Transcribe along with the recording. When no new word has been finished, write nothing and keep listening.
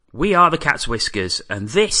We are the Cat's Whiskers, and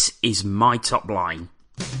this is My Top Line.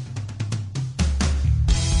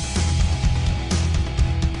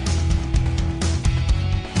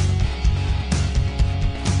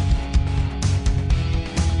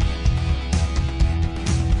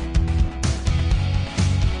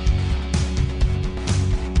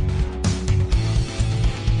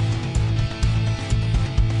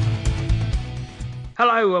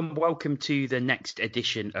 Hello and welcome to the next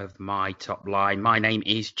edition of My Top Line. My name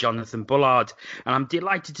is Jonathan Bullard and I'm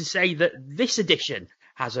delighted to say that this edition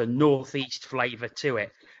has a northeast flavour to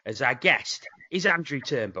it, as our guest is Andrew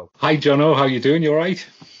Turnbull. Hi Jono, how you doing? You all right?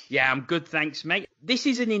 Yeah, I'm good, thanks, mate. This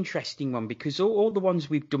is an interesting one because all the ones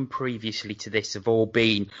we've done previously to this have all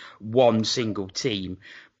been one single team.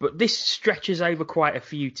 But this stretches over quite a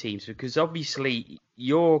few teams because obviously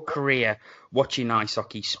your career watching ice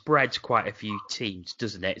hockey spreads quite a few teams,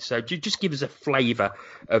 doesn't it? So just give us a flavour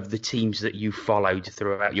of the teams that you followed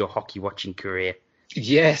throughout your hockey watching career.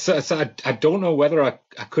 Yes, I don't know whether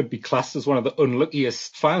I could be classed as one of the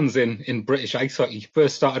unluckiest fans in British ice hockey.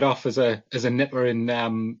 First started off as a nipper in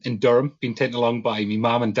Durham, being taken along by my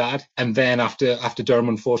mum and dad, and then after Durham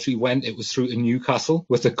unfortunately went, it was through to Newcastle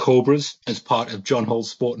with the Cobras as part of John Hall's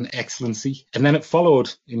Sporting Excellency, and then it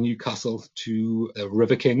followed in Newcastle to the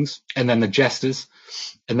Riverkings, and then the Jesters,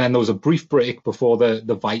 and then there was a brief break before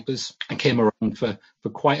the Vipers, and came around for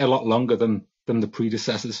quite a lot longer than the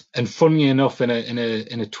predecessors. And funnily enough, in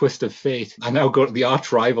a twist of fate, I now go to the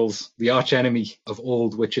arch rivals, the arch enemy of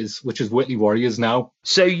old, which is Whitley Warriors now.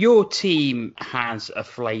 So your team has a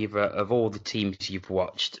flavour of all the teams you've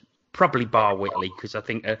watched, probably bar Whitley, because I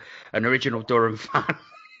think an original Durham fan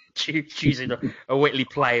choosing a Whitley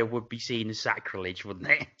player would be seen as sacrilege, wouldn't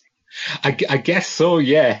it? I guess so,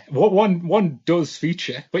 yeah. What one does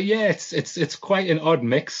feature, but yeah, it's quite an odd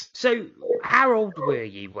mix. So, how old were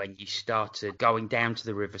you when you started going down to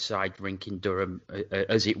the Riverside rink in Durham,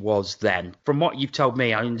 as it was then? From what you've told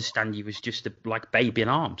me, I understand you was just like baby in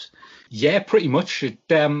arms. Yeah, pretty much. It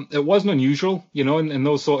wasn't unusual, in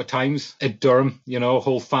those sort of times at Durham.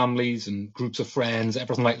 Whole families and groups of friends,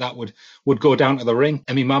 everything like that would go down to the rink.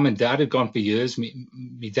 And my mum and dad had gone for years.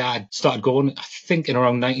 My dad started going, I think, in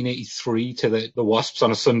around 1983 to the Wasps on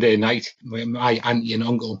a Sunday night. My auntie and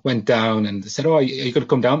uncle went down and they said, "Oh, are you going to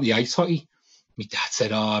come down to the ice hockey?" My dad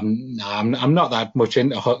said, "Oh, I'm not that much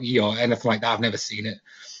into hockey or anything like that. I've never seen it."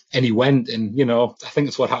 And he went, and, I think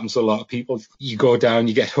it's what happens to a lot of people. You go down,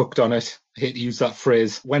 you get hooked on it. I hate to use that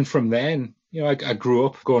phrase. Went from there, and, I grew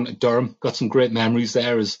up going to Durham. Got some great memories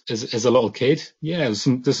there as a little kid. Yeah,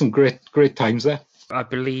 there's some great times there. I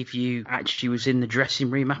believe you actually was in the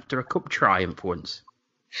dressing room after a cup triumph once.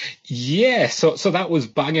 Yeah, so that was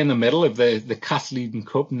bang in the middle of the Castle Eden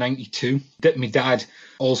Cup, 92. My dad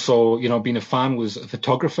also, being a fan, was a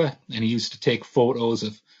photographer, and he used to take photos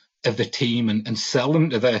of the team and sell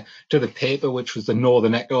them to the paper, which was the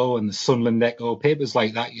Northern Echo and the Sunderland Echo, papers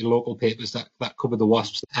like that, your local papers that cover the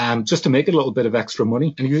Wasps, just to make a little bit of extra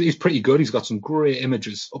money. And he's pretty good. He's got some great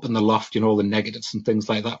images up in the loft, the negatives and things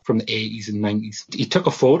like that from the 80s and 90s. He took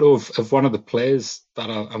a photo of one of the players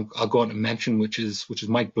that I'll go on to mention, which is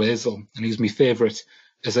Mike Blaisdell, and he's my favourite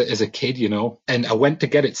as a kid, and I went to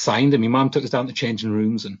get it signed, and my mum took us down to changing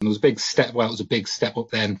rooms, and it was a big step. Well, it was a big step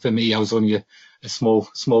up then for me. I was only a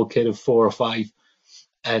small kid of 4 or 5,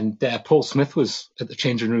 and Paul Smith was at the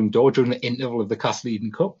changing room door during the interval of the Castle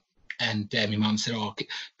Eden Cup, and my mum said, "Oh,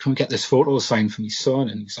 can we get this photo signed for my son?"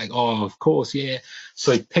 And he's like, "Oh, of course, yeah."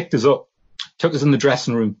 So he picked us up, took us in the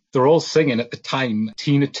dressing room. They're all singing at the time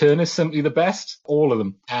Tina Turner's Simply the Best, all of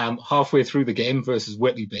them, halfway through the game versus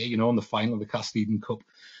Whitley Bay, in the final of the Castle Eden Cup.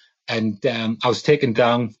 And I was taken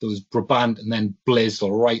down. There was Brabant and then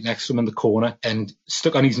Blaisdell right next to him in the corner and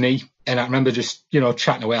stuck on his knee. And I remember just,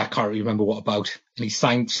 chatting away. I can't really remember what about. And he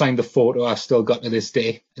signed the photo I've still got to this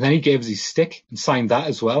day. And then he gave us his stick and signed that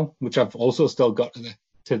as well, which I've also still got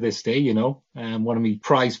to this day, one of my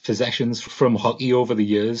prized possessions from hockey over the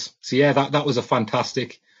years. So yeah, that was a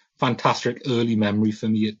fantastic early memory for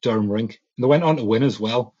me at Durham Rink. And they went on to win as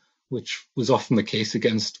well, which was often the case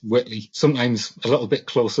against Whitley. Sometimes a little bit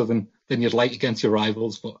closer than you'd like against your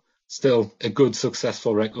rivals, but still a good,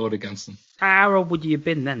 successful record against them. How old would you have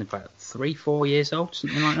been then? About 3-4 years old,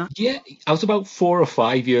 something like that? Yeah, I was about 4 or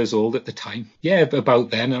 5 years old at the time. Yeah, about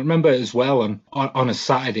then. I remember as well on a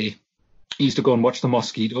Saturday, I used to go and watch the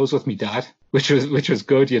Mosquitoes with my dad, which was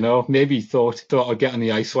good, Maybe thought I'd get on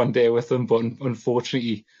the ice one day with them, but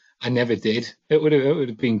unfortunately I never did. It would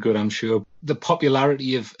have been good, I'm sure. The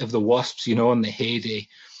popularity of the Wasps, in the heyday,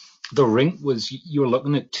 the rink was, you were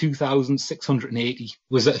looking at 2,680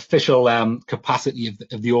 was the official capacity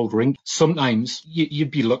of the old rink. Sometimes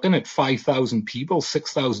you'd be looking at 5,000 people,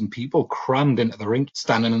 6,000 people crammed into the rink,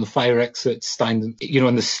 standing in the fire exits, standing,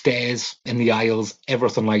 in the stairs, in the aisles,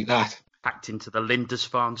 everything like that. Packed into the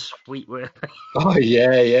Lindisfarne suite, were they? Oh,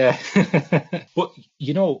 yeah. But,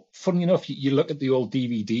 funny enough, you look at the old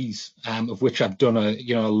DVDs, of which I've done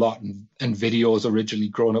a lot, and videos originally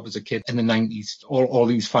growing up as a kid in the 90s, all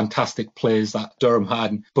these fantastic plays that Durham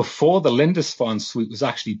had. And before the Lindisfarne suite was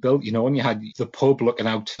actually built, and you had the pub looking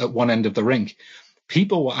out at one end of the rink,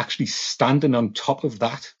 people were actually standing on top of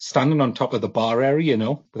the bar area,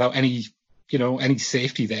 without any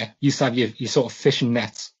safety there. You used to have your sort of fishing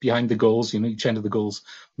nets behind the goals, each end of the goals,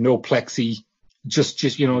 no plexi, just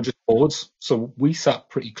boards. So we sat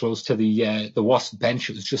pretty close to the Wasp bench.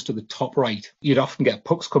 It was just to the top right. You'd often get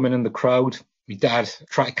pucks coming in the crowd. My dad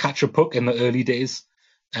tried to catch a puck in the early days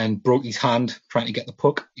and broke his hand trying to get the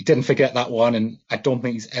puck. He didn't forget that one, and I don't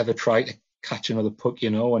think he's ever tried to catch another puck,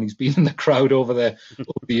 and he's been in the crowd over the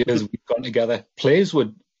years we've gone together. Players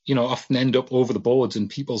would often end up over the boards in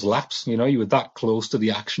people's laps. You were that close to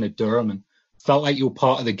the action at Durham and felt like you were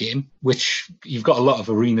part of the game, which you've got a lot of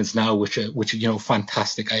arenas now, which are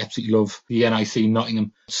fantastic. I absolutely love the NIC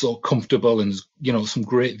Nottingham. So comfortable and, some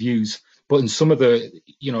great views. But in some of the,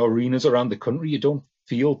 arenas around the country, you don't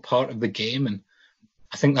feel part of the game. And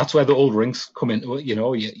I think that's where the old rinks come into it.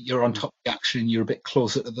 You're on top of the action, you're a bit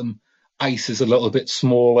closer to them. Ice is a little bit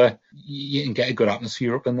smaller. You can get a good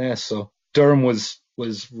atmosphere up in there. So Durham was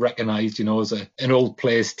recognised, as an old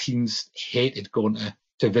place teams hated going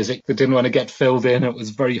to visit. They didn't want to get filled in. It was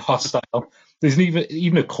very hostile. There's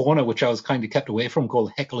even a corner which I was kind of kept away from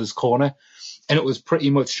called Heckler's Corner, and it was pretty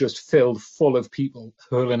much just filled full of people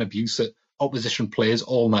hurling abuse at opposition players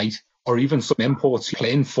all night, or even some imports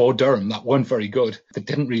playing for Durham that weren't very good. That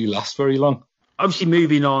didn't really last very long. Obviously,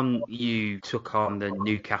 moving on, you took on the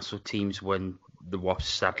Newcastle teams when the Wasps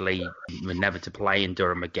sadly were never to play in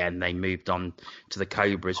Durham again. They moved on to the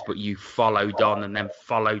Cobras, but you followed on and then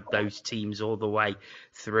followed those teams all the way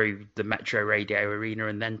through the Metro Radio Arena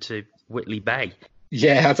and then to Whitley Bay.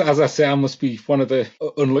 Yeah, as I say, I must be one of the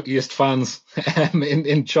unluckiest fans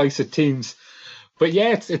in choice of teams. But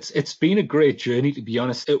yeah, it's been a great journey, to be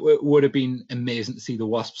honest. It would have been amazing to see the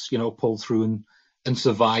Wasps, pull through and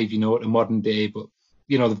survive, at a modern day. But,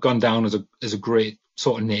 they've gone down as a great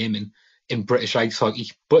sort of name in British ice hockey.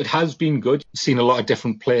 But it has been good. I've seen a lot of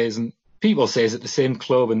different players, and people say it's at the same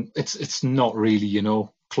club, and it's not really,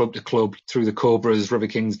 club to club through the Cobras,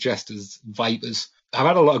 Riverkings, Jesters, Vipers. I've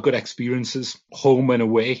had a lot of good experiences, home and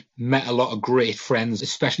away, met a lot of great friends,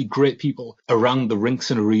 especially great people around the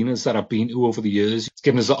rinks and arenas that I've been to over the years. It's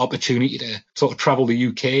given us the opportunity to sort of travel the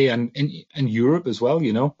UK and Europe as well,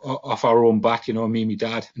 off our own back, me and my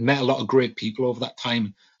dad. Met a lot of great people over that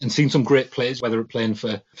time and seen some great players, whether playing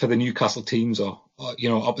for the Newcastle teams or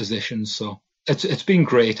oppositions. So it's been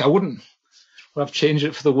great. Would I've changed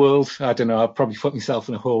it for the world? I don't know. I'll probably put myself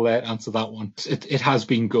in a hole there to answer that one. It has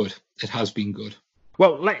been good. It has been good.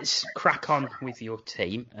 Well, let's crack on with your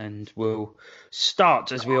team, and we'll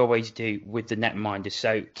start, as we always do, with the netminder.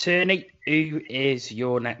 So, Turney, who is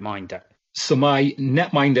your netminder? So my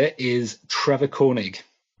netminder is Trevor Koenig.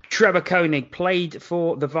 Trevor Koenig played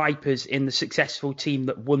for the Vipers in the successful team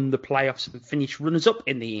that won the playoffs and finished runners-up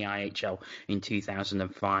in the EIHL in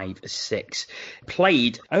 2005-06.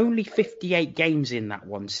 Played only 58 games in that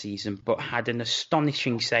one season, but had an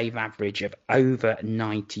astonishing save average of over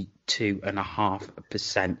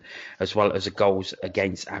 92.5%, as well as a goals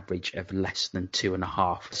against average of less than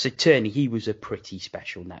 2.5. So, Turney, he was a pretty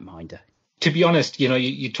special netminder. To be honest,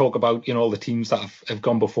 you talk about, all the teams that have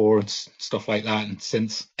gone before and stuff like that and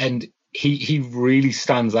since, and he really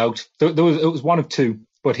stands out. It was one of two,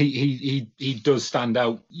 but he does stand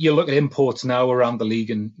out. You look at imports now around the league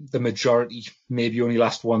and the majority maybe only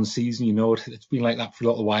last one season, it's been like that for a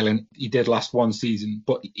little while, and he did last one season,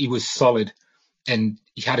 but he was solid. And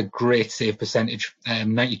he had a great save percentage,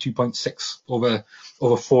 92.6 over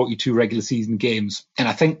 42 regular season games. And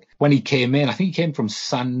I think when he came in, he came from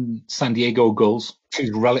San Diego Gulls. He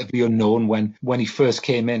was relatively unknown when he first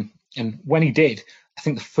came in. And when he did, I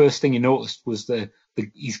think the first thing he noticed was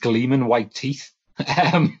his gleaming white teeth.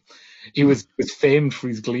 He was famed for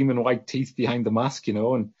his gleaming white teeth behind the mask,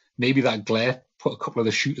 and maybe that glare put a couple of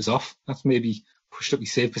the shooters off. That's maybe pushed up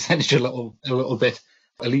his save percentage a little bit.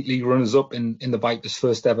 Elite League runners-up in the Vipers'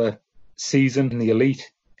 first ever season in the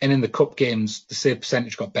Elite. And in the Cup games, the save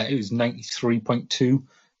percentage got better. It was 93.2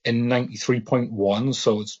 and 93.1,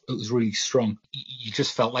 so it was really strong. You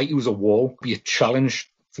just felt like it was a wall, be a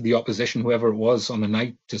challenge for the opposition, whoever it was on the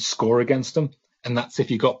night, to score against them. And that's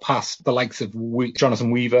if you got past the likes of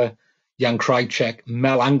Jonathan Weaver, Jan Krajicek,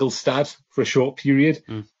 Mel Angelstad for a short period,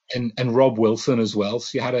 and Rob Wilson as well.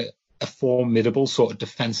 So you had a formidable sort of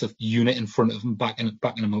defensive unit in front of him, backing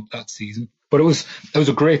him up that season. But it was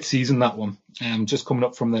a great season, that one. Just coming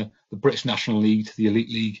up from the British National League to the Elite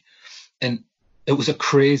League. And it was a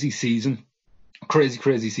crazy season.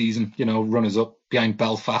 Crazy season, runners up behind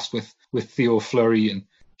Belfast with Theo Fleury. And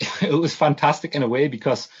it was fantastic in a way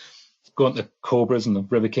because going to the Cobras and the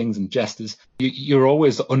Riverkings and Jesters, you're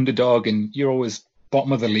always the underdog and you're always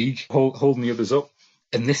bottom of the league, holding the others up.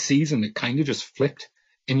 And this season, it kind of just flipped.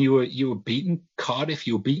 And you were beating Cardiff,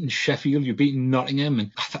 you were beating Sheffield, you were beating Nottingham,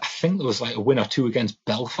 and I think there was like a win or two against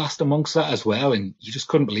Belfast amongst that as well, and you just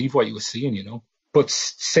couldn't believe what you were seeing, But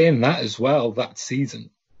saying that as well, that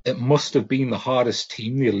season, it must have been the hardest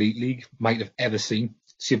team the Elite League might have ever seen.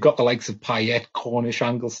 So you've got the likes of Payet, Cornish,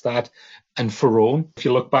 Angelstad, and Ferrone. If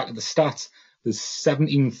you look back at the stats, there's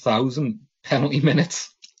 17,000 penalty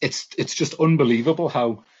minutes. It's just unbelievable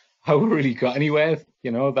how we really got anywhere,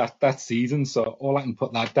 that season. So all I can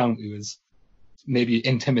put that down to is maybe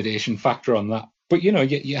intimidation factor on that. But,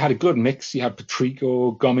 you had a good mix. You had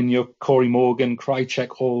Patrico, Gominiuk, Corey Morgan, Krajicek,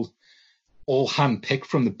 all hand-picked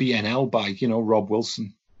from the BNL by, Rob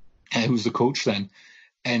Wilson, who's the coach then,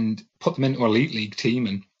 and put them into an Elite League team,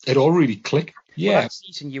 and it all really clicked. Yeah. Well, that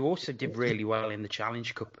season you also did really well in the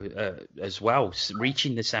Challenge Cup as well,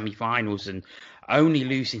 reaching the semi-finals and only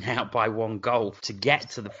losing out by one goal to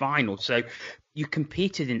get to the final. So you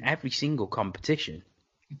competed in every single competition.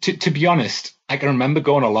 To be honest, I can remember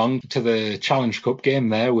going along to the Challenge Cup game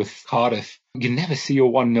there with Cardiff. You never see a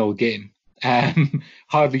 1-0 game.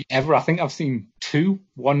 Hardly ever. I think I've seen 2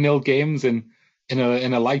 1-0 games in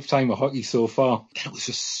a lifetime of hockey so far. And it was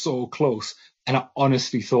just so close. And I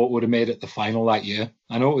honestly thought would have made it the final that year.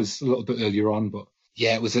 I know it was a little bit earlier on, but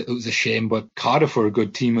yeah, it was a shame. But Cardiff were a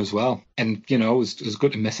good team as well. And, it was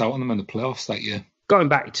good to miss out on them in the playoffs that year. Going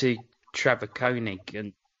back to Trevor Koenig,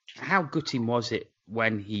 and how gutting was it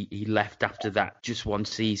when he left after that just one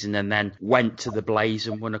season and then went to the Blaze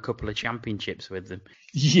and won a couple of championships with them?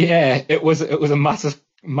 Yeah, it was a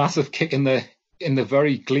massive kick in the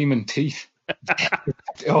very gleaming teeth.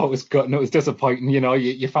 Oh, it was good and it was disappointing.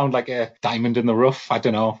 You found like a diamond in the rough. I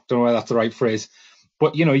don't know whether that's the right phrase.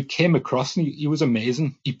 But, he came across and he was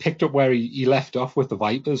amazing. He picked up where he left off with the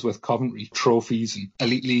Vipers, with Coventry trophies and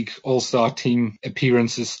Elite League All-Star team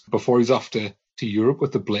appearances before he's off to Europe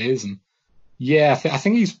with the Blaze. And yeah, I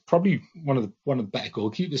think he's probably one of the better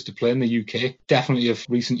goalkeepers to play in the UK, definitely of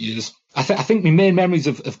recent years. I think my main memories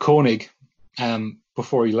of Koenig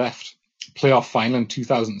before he left, playoff final in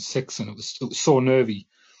 2006, and it was so nervy.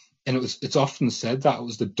 And it's often said that it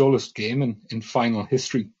was the dullest game in final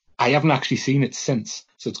history. I haven't actually seen it since.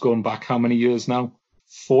 So it's going back how many years now?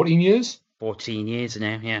 14 years? 14 years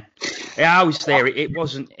now, yeah. Yeah, I was there. It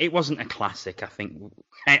wasn't a classic, I think.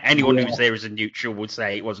 Anyone who was there as a neutral would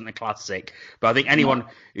say it wasn't a classic. But I think anyone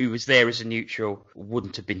who was there as a neutral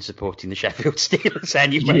wouldn't have been supporting the Sheffield Steelers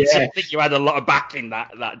anyway. Yeah. So I think you had a lot of backing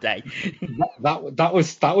that day.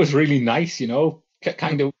 That was really nice,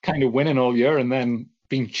 kind of winning all year and then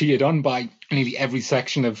being cheered on by nearly every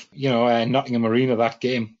section of, Nottingham Arena that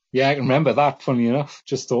game. Yeah, I can remember that, funnily enough.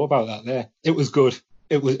 Just thought about that there. It was good.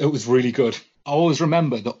 It was really good. I always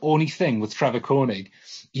remember the only thing with Trevor Koenig,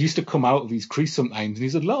 he used to come out of his crease sometimes, and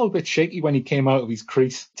he's a little bit shaky when he came out of his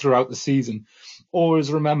crease throughout the season.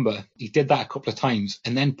 Always remember, he did that a couple of times,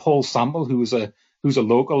 and then Paul Sample, who's a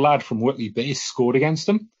local lad from Whitley base, scored against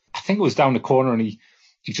him. I think it was down the corner, and he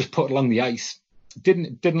just put it along the ice.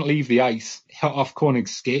 Didn't leave the ice, hit off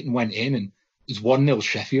Koenig's skate and went in, and it was 1-0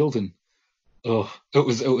 Sheffield, and it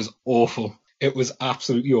was awful. It was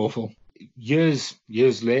absolutely awful. Years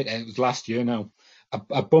later, it was last year now,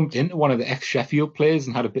 I bumped into one of the ex-Sheffield players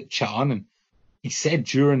and had a bit of chat on, and he said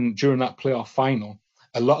during that playoff final,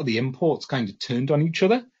 a lot of the imports kind of turned on each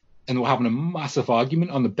other and were having a massive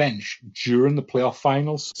argument on the bench during the playoff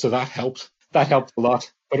finals. So that helped. That helped a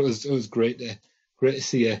lot. But it was great to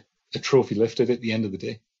see a trophy lifted at the end of the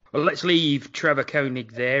day. Well, let's leave Trevor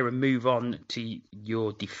Koenig there and move on to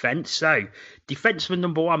your defence. So, defenceman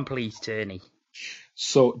number 1, please, Turney.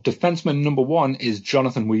 So, defenceman number 1 is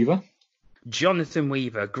Jonathan Weaver. Jonathan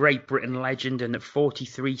Weaver, Great Britain legend, and at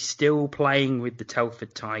 43 still playing with the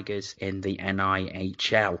Telford Tigers in the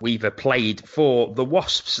NIHL. Weaver played for the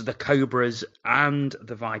Wasps, the Cobras and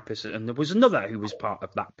the Vipers, and there was another who was part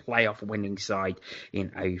of that playoff winning side in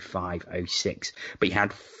 05-06. But he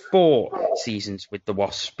had 4 seasons with the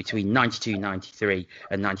Wasps between 92-93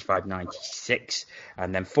 and 95-96,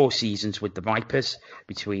 and then 4 seasons with the Vipers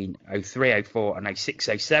between 03-04 and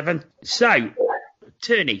 06-07. So,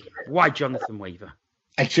 Turney, why Jonathan Weaver?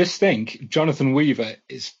 I just think Jonathan Weaver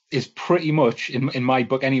is pretty much, in my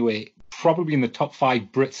book anyway, probably in the top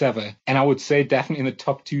 5 Brits ever. And I would say definitely in the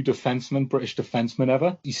top 2 British defensemen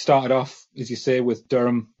ever. He started off, as you say, with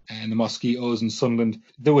Durham and the Mosquitoes and Sunderland.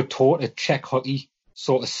 They were taught a Czech hockey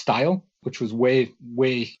sort of style, which was way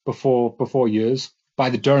before years, by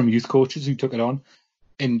the Durham youth coaches who took it on.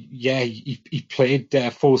 And yeah, he played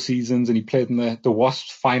 4 seasons, and he played in the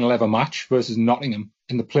Wasps' final ever match versus Nottingham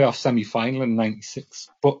in the playoff semi-final in '96.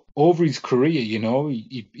 But over his career,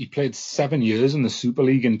 he played 7 years in the Super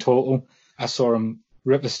League in total. I saw him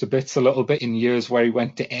rip us to bits a little bit in years where he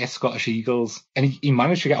went to Ayr Scottish Eagles, and he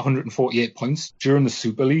managed to get 148 points during the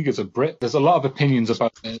Super League as a Brit. There's a lot of opinions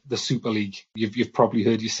about the Super League. You've probably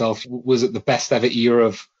heard yourself. Was it the best ever era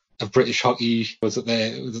of British hockey? Was it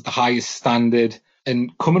the highest standard?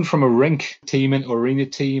 And coming from a rink team into arena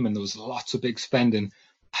team, and there was lots of big spending,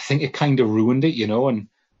 I think it kind of ruined it, and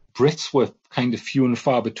Brits were kind of few and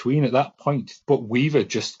far between at that point. But Weaver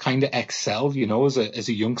just kind of excelled, as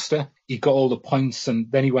a youngster. He got all the points,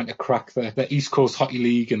 and then he went to crack the East Coast Hockey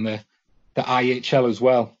League and the IHL as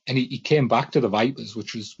well. And he came back to the Vipers,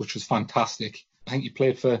 which was fantastic. I think he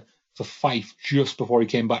played for Fife just before he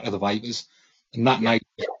came back to the Vipers. And that night,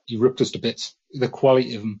 he ripped us to bits. The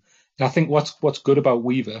quality of him. And I think what's good about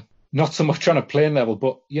Weaver, not so much on a playing level,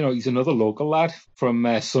 but, he's another local lad from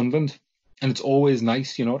Sunderland. And it's always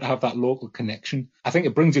nice, to have that local connection. I think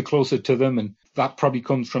it brings you closer to them, and that probably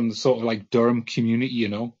comes from the sort of like Durham community,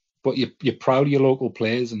 But you're proud of your local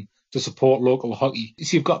players and to support local hockey.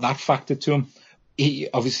 So you've got that factor to him. He,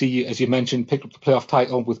 obviously, as you mentioned, picked up the playoff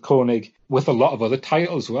title with Koenig, with a lot of other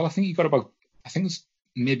titles as well. I think he got it's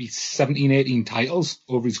maybe 17, 18 titles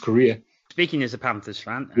over his career. Speaking as a Panthers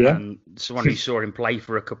fan, and someone who saw him play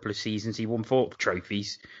for a couple of seasons, he won 4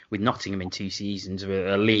 trophies with Nottingham in 2 seasons,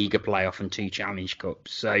 a league, a playoff, and 2 Challenge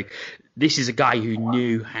Cups. So this is a guy who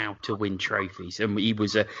knew how to win trophies, and he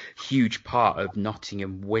was a huge part of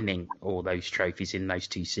Nottingham winning all those trophies in those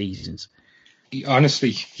 2 seasons.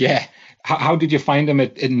 Honestly, yeah. How did you find him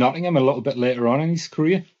in Nottingham a little bit later on in his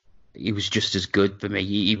career? He was just as good for me.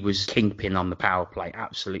 He was kingpin on the power play,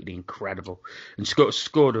 absolutely incredible, and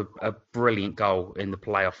scored a brilliant goal in the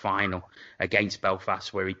playoff final against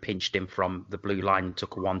Belfast, where he pinched him from the blue line and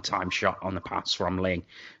took a one-time shot on the pass from Ling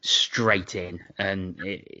straight in, and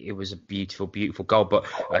it was a beautiful, beautiful goal, but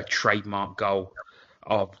a trademark goal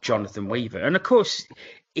of Jonathan Weaver. And of course,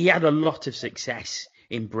 he had a lot of success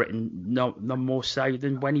in Britain, no more so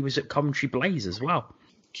than when he was at Coventry Blaze as well.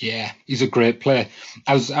 Yeah, he's a great player.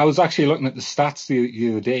 I was actually looking at the stats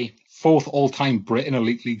the other day. 4th all-time Brit in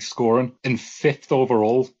Elite League scoring and 5th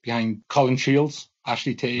overall behind Colin Shields,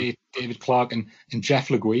 Ashley Tate, David Clark and Jeff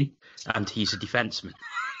Legui. And he's a defenseman.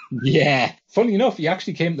 Yeah. Funny enough, he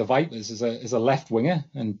actually came to the Vipers as a left winger,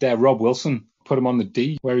 and Rob Wilson put him on the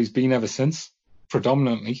D, where he's been ever since,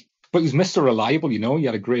 predominantly. But he's Mr. Reliable, He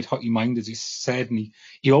had a great hockey mind, as he said, and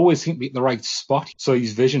he always seemed to be at the right spot. So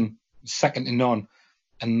his vision, second to none.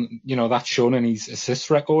 And, that's shown in his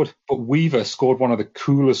assist record. But Weaver scored one of the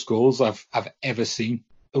coolest goals I've ever seen.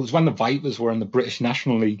 It was when the Vipers were in the British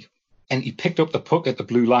National League. And he picked up the puck at the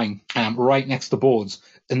blue line, right next to boards.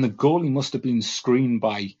 And the goalie must have been screened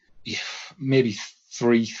by maybe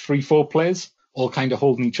three, 4 players, all kind of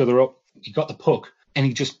holding each other up. He got the puck and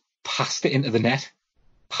he just passed it into the net.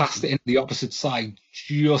 Passed it into the opposite side,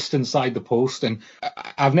 just inside the post. And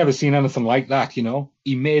I've never seen anything like that,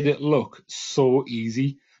 He made it look so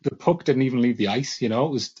easy. The puck didn't even leave the ice, It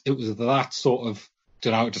was that sort of,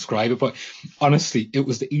 don't know how to describe it, but honestly, it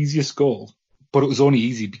was the easiest goal. But it was only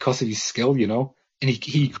easy because of his skill, And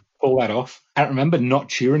he could pull that off. I remember not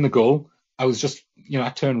cheering the goal. I was just, I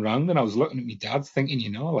turned around and I was looking at my dad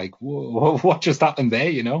thinking, like, whoa, what just happened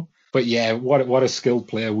there, But yeah, what a skilled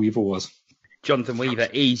player Weaver was. Jonathan Weaver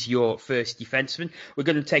is your first defenseman. We're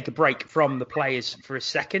going to take a break from the players for a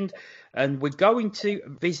second, and we're going to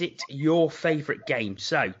visit your favourite game.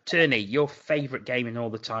 So, Turney, your favourite game in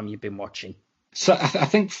all the time you've been watching? So I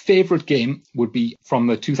think favourite game would be from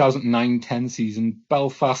the 2009-10 season,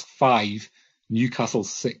 Belfast 5, Newcastle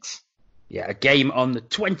 6. Yeah, a game on the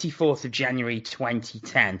 24th of January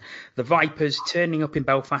 2010. The Vipers turning up in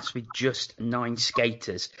Belfast with just 9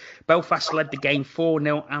 skaters. Belfast led the game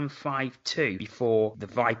 4-0 and 5-2 before the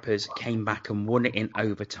Vipers came back and won it in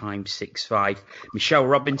overtime 6-5. Michelle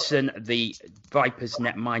Robinson, the Vipers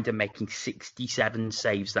netminder, making 67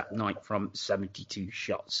 saves that night from 72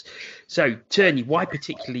 shots. So, Turney, why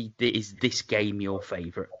particularly is this game your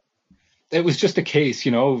favourite? It was just a case,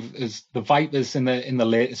 as the Vipers in the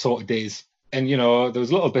later sort of days. And, there was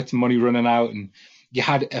little bits of money running out and You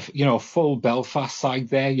had a full Belfast side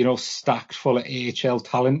there, stacked full of AHL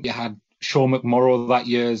talent. You had Sean McMorrow that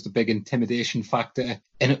year as the big intimidation factor,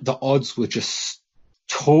 and the odds were just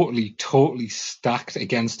totally stacked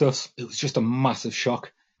against us. It was just a massive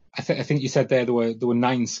shock. I think you said there were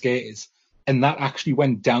 9 skaters, and that actually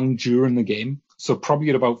went down during the game. So probably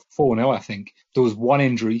at about 4-0, I think. There was one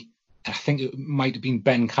injury, and I think it might have been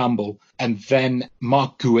Ben Campbell, and then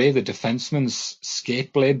Mark Gouet, the defenseman's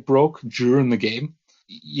skate blade broke during the game.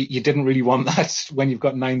 You didn't really want that when you've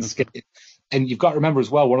got 9 skaters. And you've got to remember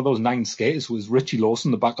as well, one of those 9 skaters was Richie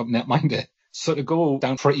Lawson, the backup netminder. So to go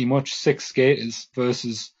down pretty much 6 skaters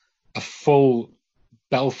versus a full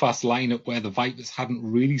Belfast lineup where the Vipers hadn't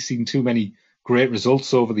really seen too many great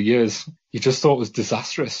results over the years, you just thought it was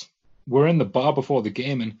disastrous. We're in the bar before the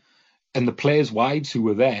game, and the players' wives who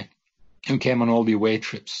were there, who came on all the away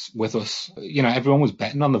trips with us, everyone was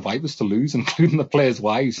betting on the Vipers to lose, including the players'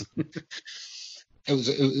 wives.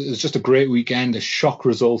 It was just a great weekend, a shock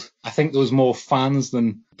result. I think there was more fans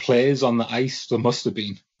than players on the ice. There must have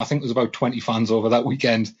been. I think there was about 20 fans over that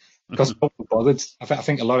weekend because no one bothered. I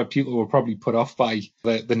think a lot of people were probably put off by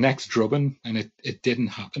the next drubbing, and it didn't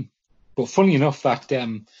happen. But funny enough,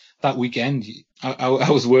 that weekend,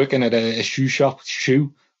 I was working at a shoe shop,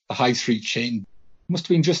 the high street chain. Must have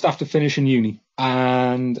been just after finishing uni.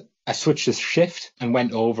 And I switched the shift and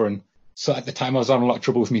went over. And so at the time I was having a lot of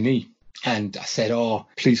trouble with my knee. And I said, oh,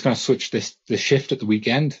 please can I switch the shift at the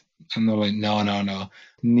weekend? And they're like, no.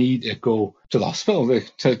 Need to go to the hospital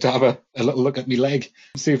to have a little look at my leg,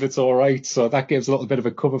 see if it's all right. So that gives a little bit of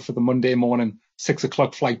a cover for the Monday morning 6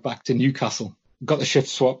 o'clock flight back to Newcastle. Got the shift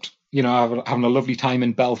swapped, having a lovely time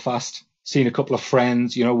in Belfast, seeing a couple of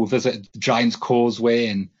friends. We visited the Giant's Causeway,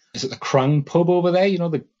 and is it the Crown pub over there?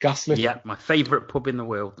 The gaslit? Yeah, my favourite pub in the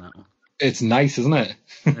world, that one. It's nice, isn't it?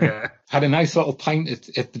 Yeah. Had a nice little pint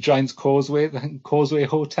at the Giant's Causeway, the Causeway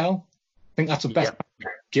Hotel. I think that's the best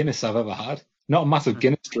Guinness I've ever had. Not a massive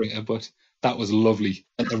Guinness drinker, but that was lovely.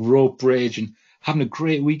 At the rope bridge and having a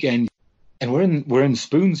great weekend. And we're in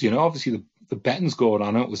Spoons, obviously the betting's going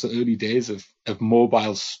on. It was the early days of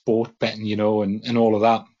mobile sport betting, and all of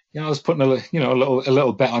that. I was putting a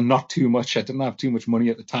little bet on, not too much. I didn't have too much money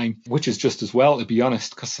at the time, which is just as well, to be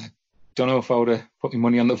honest, because I don't know if I would have put my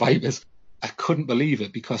money on the Vipers. I couldn't believe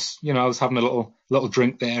it because, I was having a little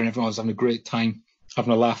drink there and everyone was having a great time,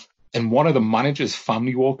 having a laugh. And one of the manager's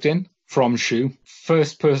family walked in from Shoe.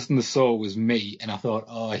 First person they saw was me, and I thought,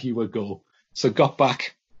 oh, here we go. So got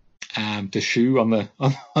back to Shoe on the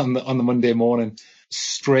Monday morning,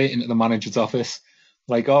 straight into the manager's office.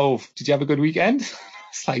 Like, oh, did you have a good weekend?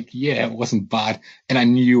 It's like, yeah, it wasn't bad. And I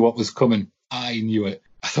knew what was coming. I knew it.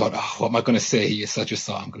 I thought, oh, what am I going to say here? So I just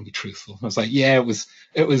thought, I'm going to be truthful. I was like, yeah, it was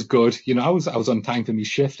good. I was on time for my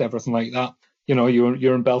shift, everything like that.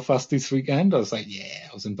 You're in Belfast this weekend? I was like, yeah,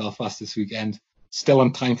 I was in Belfast this weekend. Still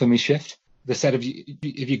on time for my shift. They said, have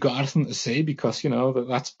you got anything to say? Because,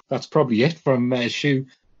 that's probably it from Shoe.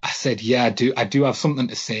 I said, yeah, I do have something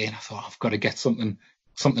to say. And I thought, I've got to get something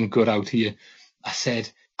good out here. I said,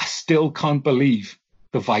 I still can't believe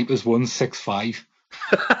the Vipers won 6-5.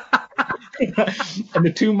 And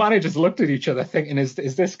the two managers looked at each other thinking, is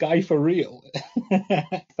this guy for real?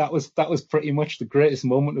 That was pretty much the greatest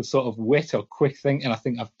moment of sort of wit or quick thinking I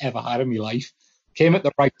think I've ever had in my life. Came at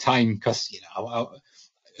the right time because,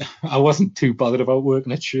 I wasn't too bothered about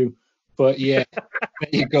working at Shoe. But yeah, there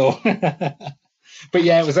you go. But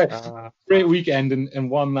yeah, it was a great weekend and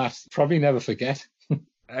one that I'll probably never forget.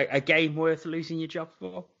 A game worth losing your job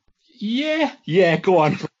for? Yeah, go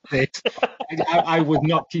on. I was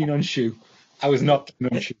not keen on Shoe. Okay,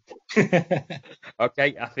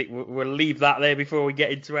 I think we'll leave that there before we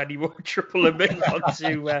get into any more trouble and move on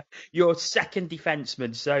to your second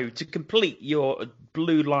defenseman. So to complete your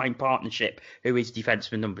blue line partnership, who is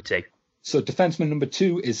defenseman number 2? So defenseman number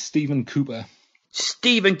 2 is Stephen Cooper.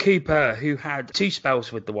 Stephen Cooper, who had 2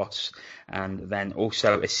 spells with the Wasps and then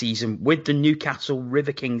also a season with the Newcastle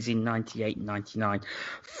Riverkings in 98-99.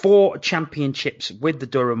 4 championships with the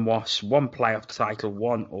Durham Wasps, 1 playoff title,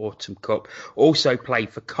 1 Autumn Cup. Also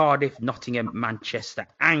played for Cardiff, Nottingham, Manchester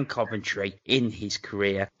and Coventry in his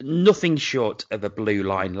career. Nothing short of a blue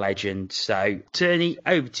line legend. So, Turney,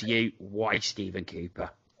 over to you. Why Stephen Cooper?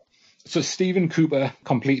 So Stephen Cooper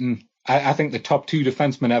completing, I think, the top 2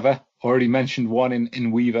 defensemen ever. Already mentioned one in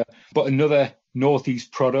Weaver, but another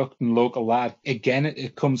Northeast product and local lad. Again,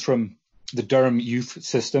 it comes from the Durham youth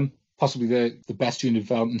system, possibly the best unit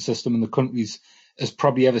development system in the country has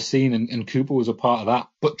probably ever seen, and Cooper was a part of that.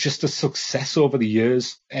 But just a success over the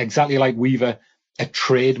years, exactly like Weaver, a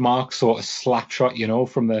trademark sort of slap shot,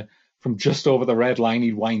 from just over the red line,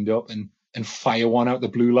 he'd wind up and and fire one out the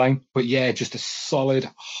blue line. But yeah, just a solid,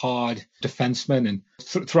 hard defenseman, and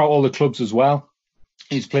throughout all the clubs as well.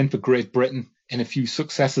 He's playing for Great Britain and a few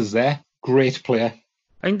successes there. Great player.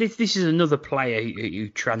 And this is another player who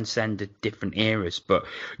transcended different eras, but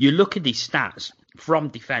you look at his stats from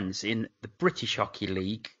defence in the British Hockey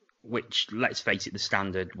League, which, let's face it, the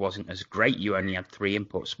standard wasn't as great. You only had 3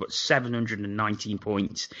 inputs, but 719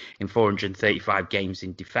 points in 435 games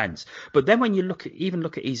in defence. But then when you look at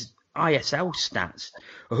his ISL stats,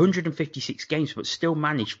 156 games, but still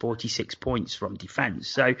managed 46 points from defence.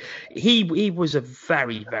 So he was a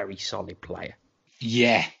very, very solid player.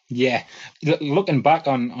 Yeah. Looking back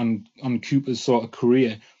on Cooper's sort of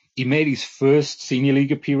career, he made his first senior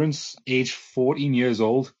league appearance aged 14 years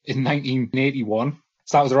old in 1981.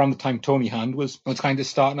 So that was around the time Tony Hand was kind of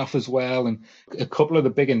starting off as well, and a couple of the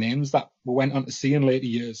bigger names that we went on to see in later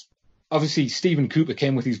years. Obviously, Stephen Cooper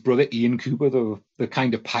came with his brother Ian Cooper, the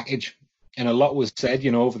kind of package. And a lot was said,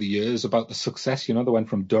 over the years about the success. They went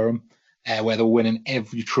from Durham, where they were winning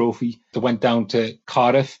every trophy. They went down to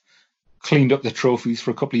Cardiff, cleaned up the trophies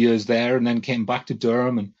for a couple of years there, and then came back to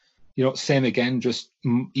Durham. And, same again, just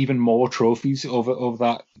even more trophies over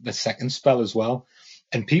the second spell as well.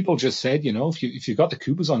 And people just said, if you've got the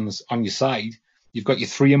Coopers on your side, you've got your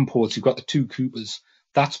 3 imports, you've got the 2 Coopers.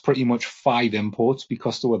 That's pretty much 5 imports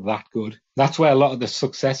because they were that good. That's where a lot of the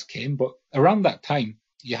success came. But around that time,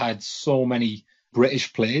 you had so many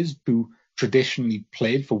British players who traditionally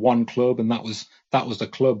played for one club, and that was the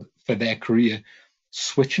club for their career,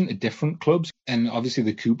 switching to different clubs. And obviously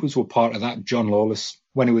the Coopers were part of that. John Lawless,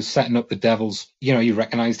 when he was setting up the Devils, he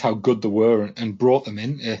recognised how good they were and brought them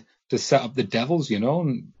in to set up the Devils,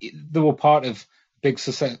 and they were part of big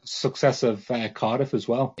success of Cardiff as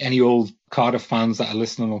well. Any old Cardiff fans that are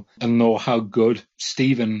listening will know how good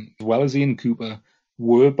Stephen, as well as Ian Cooper,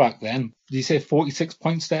 were back then. Did you say 46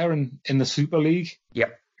 points there in the Super League?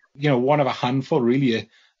 Yep. One of a handful, really,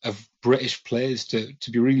 of British players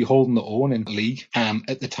to be really holding the own in the league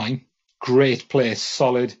at the time. Great player,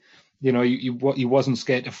 solid. He wasn't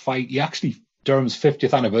scared to fight. He actually, Durham's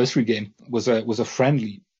 50th anniversary game was a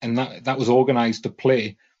friendly, and that was organised to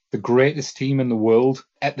play the greatest team in the world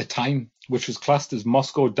at the time, which was classed as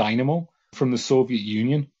Moscow Dynamo from the Soviet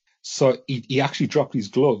Union. So he actually dropped his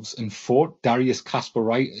gloves and fought Darius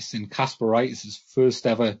Kasparaitis in Kasparaitis' first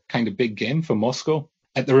ever kind of big game for Moscow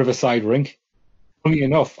at the Riverside Rink. Funny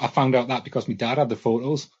enough, I found out that because my dad had the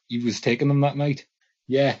photos. He was taking them that night.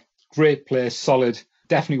 Yeah, great player, solid.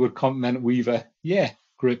 Definitely would compliment Weaver. Yeah,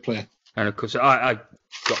 great player. And of course, I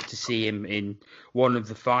got to see him in one of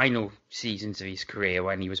the final seasons of his career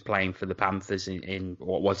when he was playing for the Panthers in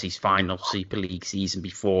what was his final Super League season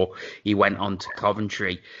before he went on to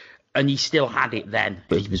Coventry. And he still had it then,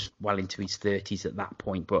 but he was well into his 30s at that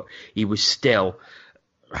point, but he was still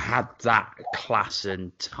had that class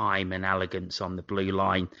and time and elegance on the blue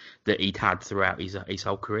line that he'd had throughout his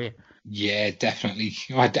whole career. Yeah, definitely.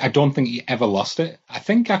 I don't think he ever lost it. I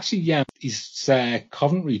think actually, his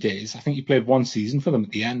Coventry days, I think he played one season for them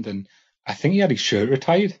at the end, and I think he had his shirt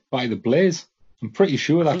retired by the Blaze. I'm pretty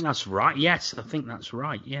sure that. I think that's right. Yes, I think that's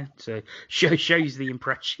right. Yeah, so shows the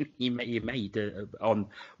impression he made on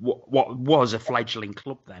what was a fledgling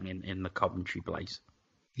club then in the Coventry Blaze.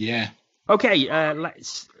 Yeah. Okay,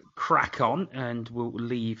 let's crack on and we'll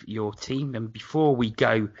leave your team. And before we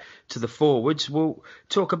go to the forwards, we'll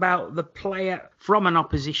talk about the player from an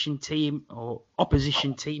opposition team or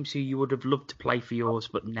opposition teams who you would have loved to play for yours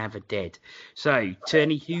but never did. So,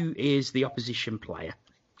 Turney, who is the opposition player?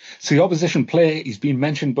 So the opposition player, he's been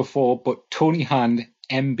mentioned before, but Tony Hand,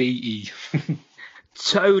 MBE.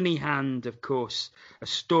 Tony Hand, of course, a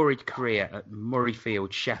storied career at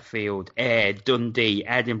Murrayfield, Sheffield, Ayr, Dundee,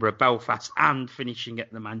 Edinburgh, Belfast, and finishing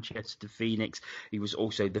at the Manchester Phoenix. He was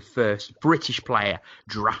also the first British player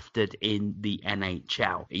drafted in the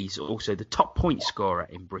NHL. He's also the top point scorer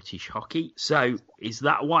in British hockey. So is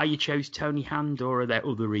that why you chose Tony Hand, or are there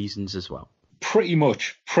other reasons as well? Pretty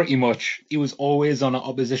much. He was always on the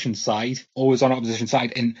opposition side,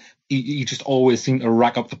 and he just always seemed to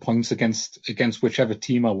rack up the points against whichever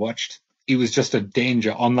team I watched. He was just a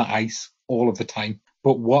danger on the ice all of the time.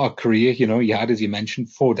 But what a career, he had, as you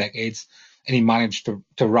mentioned, 4 decades, and he managed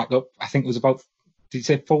to rack up, I think it was about, did you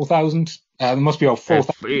say 4,000? There must be about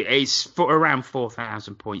 4,000. It's around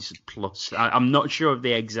 4,000 points plus. I'm not sure of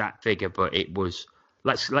the exact figure, but it was,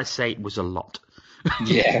 let's say it was a lot.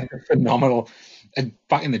 Yeah, phenomenal. And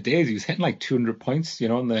back in the days, he was hitting like 200 points,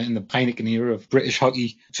 in the Heineken era of British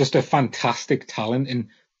hockey. Just a fantastic talent. And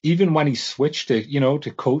even when he switched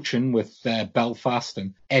to coaching with Belfast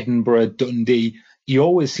and Edinburgh, Dundee, he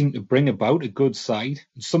always seemed to bring about a good side.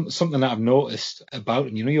 Something that I've noticed about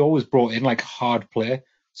him, he always brought in like a hard player.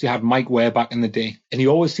 So you had Mike Ware back in the day, and he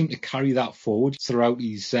always seemed to carry that forward throughout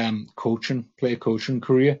his player coaching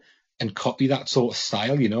career, and copy that sort of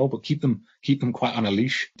style, but keep them quite on a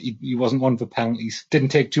leash. He wasn't one for penalties. Didn't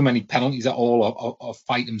take too many penalties at all, or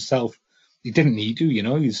fight himself. He didn't need to,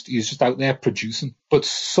 He's just out there producing. But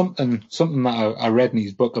something that I read in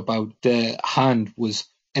his book about Hand was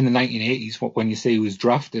in the 1980s, when you say he was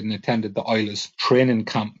drafted and attended the Oilers training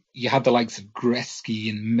camp. You had the likes of Gretzky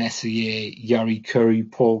and Messier, Yari Curry,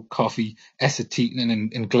 Paul Coffey, Esa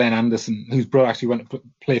Tietinen, and Glenn Anderson, whose brother actually went to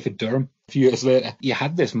play for Durham a few years later. You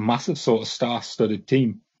had this massive sort of star-studded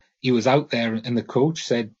team. He was out there, and the coach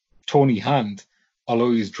said Tony Hand,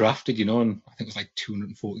 although he was drafted, and I think it was like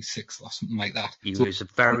 246 or something like that. He was a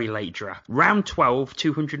very late draft. Round 12,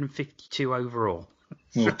 252 overall.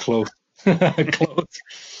 Oh, close.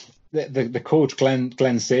 Close. The coach,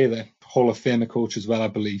 Glenn Say, the Hall of Famer coach as well, I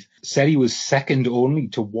believe, said he was second only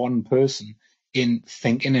to one person in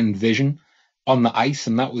thinking and vision on the ice,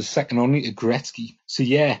 and that was second only to Gretzky. So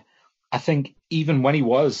yeah, I think even when he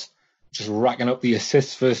was just racking up the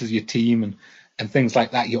assists versus your team and things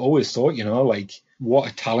like that, you always thought, like,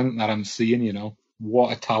 what a talent that I'm seeing,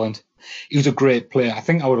 what a talent. He was a great player. I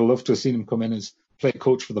think I would have loved to have seen him come in as player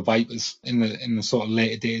coach for the Vipers in the sort of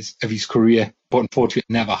later days of his career, but unfortunately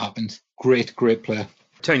it never happened. Great player.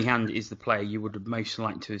 Tony Hand is the player you would have most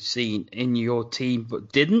liked to have seen in your team,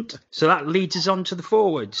 but didn't. So that leads us on to the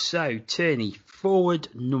forwards. So, Turney, forward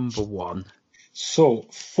number one. So,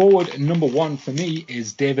 forward number one for me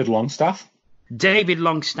is David Longstaff. David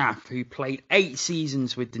Longstaff, who played 8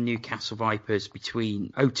 seasons with the Newcastle Vipers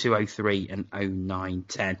between 02-03 and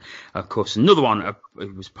 09-10. Of course, another one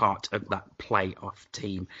who was part of that playoff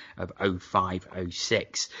team of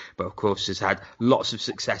 05-06. But of course, has had lots of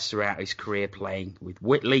success throughout his career playing with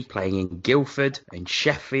Whitley, playing in Guildford, in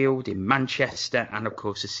Sheffield, in Manchester, and of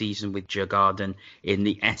course a season with Djurgården in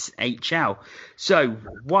the SHL. So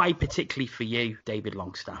why particularly for you, David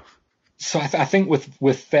Longstaff? So I think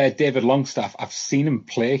with David Longstaff, I've seen him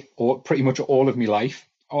play pretty much all of my life.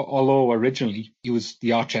 Although originally he was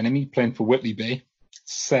the arch enemy playing for Whitley Bay.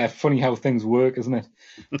 It's funny how things work, isn't it?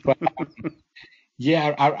 But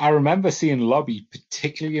yeah, I remember seeing Lobby,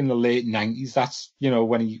 particularly in the late 90s. That's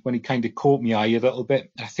when he kind of caught my eye a little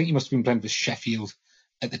bit. I think he must have been playing for Sheffield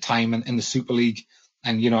at the time in the Super League.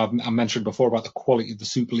 And I mentioned before about the quality of the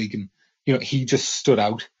Super League, and he just stood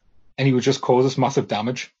out, and he would just cause us massive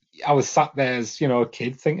damage. I was sat there as, a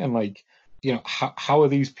kid thinking like, how are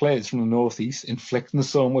these players from the Northeast inflicting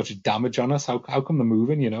so much damage on us? How come they're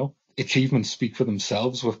moving, Achievements speak for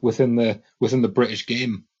themselves within the British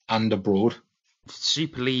game and abroad.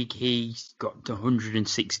 Super League, he's got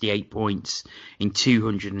 168 points in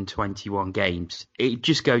 221 games. It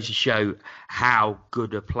just goes to show how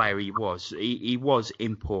good a player he was. He was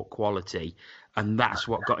import quality, and that's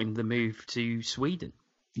what got him the move to Sweden.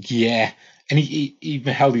 Yeah, and he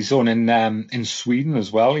even held his own in Sweden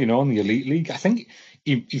as well, in the Elite League. I think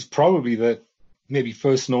he's probably the maybe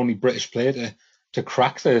first and only British player to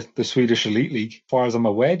crack the Swedish Elite League, as far as I'm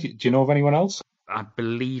aware. Do you know of anyone else? I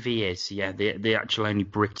believe he is, yeah, the actual only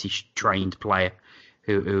British-trained player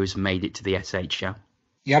who has made it to the SHL.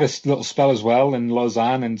 He had a little spell as well in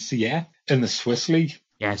Lausanne and Sierre in the Swiss League.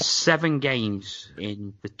 Yeah, 7 games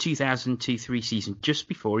in the 2002-03 season, just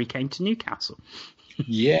before he came to Newcastle.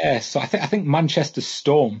 Yeah, so I think Manchester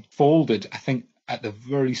Storm folded, I think, at the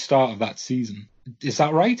very start of that season. Is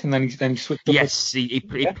that right? And then he switched up. Yes, he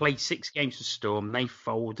played 6 games for Storm. They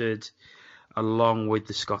folded along with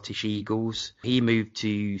the Scottish Eagles. He moved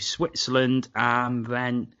to Switzerland, and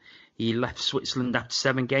then he left Switzerland after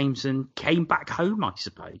 7 games and came back home, I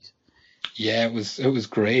suppose. Yeah, it was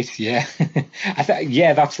great. Yeah,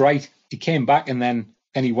 yeah, that's right. He came back, and then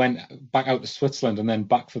he went back out to Switzerland, and then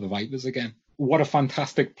back for the Vipers again. What a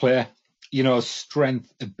fantastic player!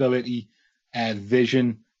 Strength, ability,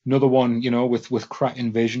 vision. Another one, with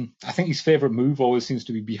cracking vision. I think his favourite move always seems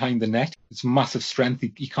to be behind the net. It's massive strength.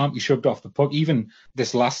 He can't be shoved off the puck. Even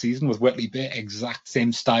this last season with Whitley Bay, exact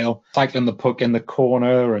same style. Cycling the puck in the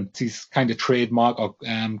corner, and his kind of trademark, or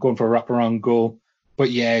going for a wraparound goal.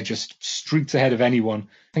 But yeah, just streets ahead of anyone.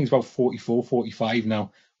 I think he's about 44, 45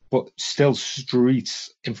 now. But still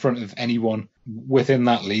streets in front of anyone within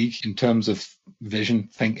that league in terms of vision,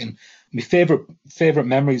 thinking. My favourite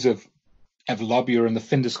memories of Lobby are in the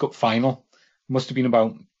Findus Cup final. Must have been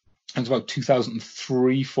about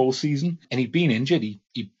 2003-04 season. And he'd been injured.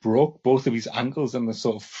 He broke both of his ankles in the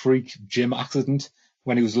sort of freak gym accident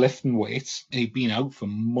when he was lifting weights. And he'd been out for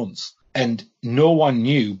months. And no one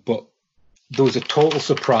knew, but there was a total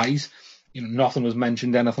surprise nothing was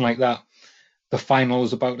mentioned, anything like that. The final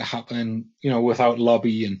was about to happen, without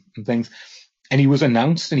lobby and things. And he was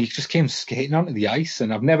announced and he just came skating onto the ice.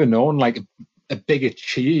 And I've never known like a bigger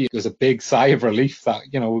cheer. It was a big sigh of relief that,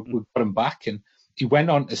 we got him back. And he went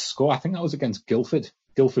on to score. I think that was against Guildford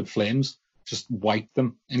Flames, just wiped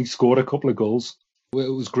them. And he scored a couple of goals. It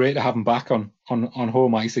was great to have him back on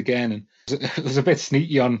home ice again. And it was a bit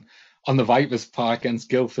sneaky on the Vipers part against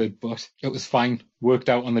Guildford, but it was fine. Worked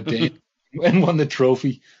out on the day and won the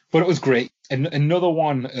trophy. But it was great. And another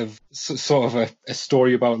one of sort of a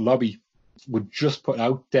story about lobby. Would just put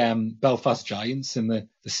out Belfast Giants in the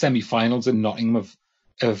semi-finals in Nottingham of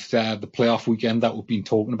the playoff weekend that we've been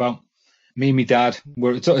talking about. Me and my dad,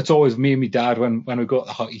 it's always me and my dad when we go to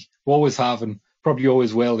the hockey. We always have and probably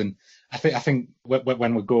always will. And I think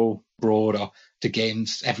when we go abroad or to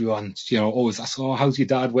games, everyone's always asks, "Oh, how's your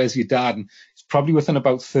dad? Where's your dad?" And it's probably within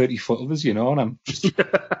about 30 foot of us, and I'm just.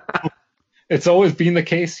 It's always been the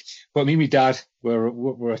case. But me and my dad,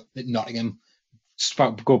 we're at Nottingham. Just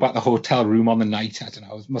about to go back to the hotel room on the night. I don't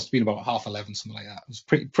know. It must have been about 11:30, something like that. It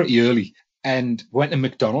was pretty early. And went to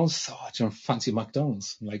McDonald's. Oh, do you fancy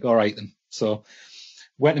McDonald's? I'm like, all right then. So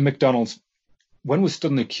went to McDonald's. When we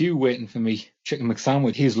stood in the queue waiting for me chicken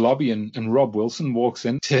McSandwich, his lobby and Rob Wilson walks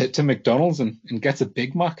in to McDonald's and gets a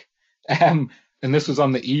Big Mac. And this was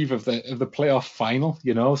on the eve of the playoff final,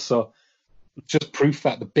 So just proof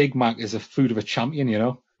that the Big Mac is a food of a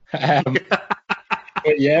champion,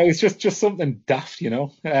 But yeah, it was just something daft,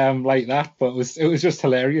 like that. But it was just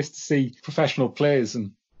hilarious to see professional players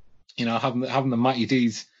and having the Matty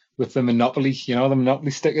D's with the Monopoly, the Monopoly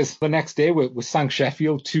stickers. The next day we sank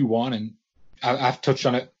Sheffield 2-1, and I've touched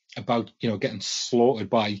on it about getting slaughtered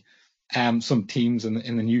by some teams in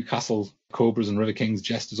the Newcastle Cobras and Riverkings,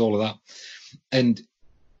 Jesters, all of that. And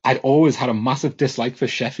I'd always had a massive dislike for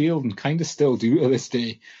Sheffield, and kind of still do to this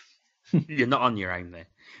day. You're not on your own there.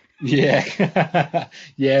 Yeah,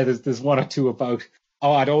 yeah. There's one or two about.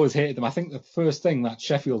 Oh, I'd always hated them. I think the first thing that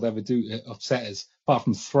Sheffield ever do to upset us, apart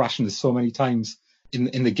from thrashing us so many times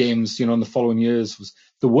in the games, in the following years, was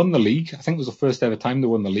they won the league. I think it was the first ever time they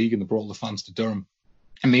won the league, and they brought all the fans to Durham.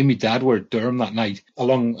 And me and my dad were at Durham that night,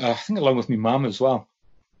 along with my mum as well.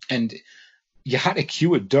 And you had to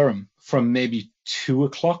queue at Durham from maybe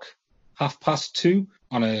 2:00, 2:30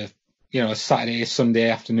 on a Saturday,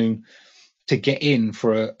 Sunday afternoon, to get in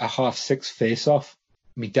for a 6:30 face-off.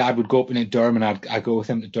 My dad would go up in Durham and I'd go with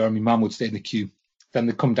him to Durham. My mum would stay in the queue. Then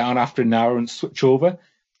they'd come down after an hour and switch over.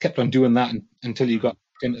 Kept on doing that until you got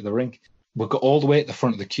into the rink. We got all the way at the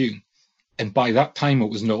front of the queue. And by that time, it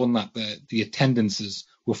was known that the attendances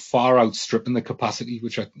were far outstripping the capacity,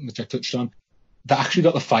 which I touched on. They actually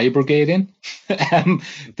got the fire brigade in,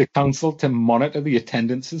 the council, to monitor the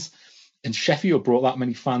attendances. And Sheffield brought that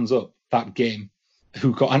many fans up that game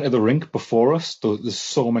who got into the rink before us. There's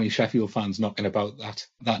so many Sheffield fans knocking about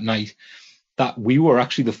that night that we were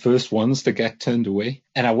actually the first ones to get turned away.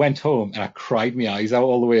 And I went home and I cried my eyes out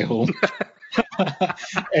all the way home.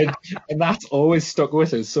 and that's always stuck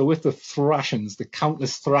with us. So with the thrashings, the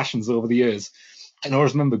countless thrashings over the years, and I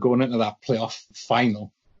always remember going into that playoff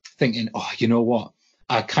final thinking, oh, you know what?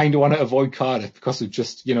 I kind of want to avoid Cardiff because we've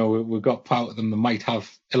just, we've got power to them. They might have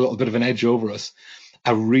a little bit of an edge over us.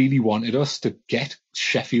 I really wanted us to get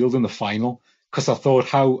Sheffield in the final because I thought,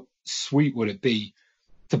 how sweet would it be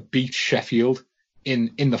to beat Sheffield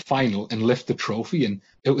in the final and lift the trophy? And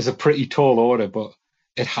it was a pretty tall order, but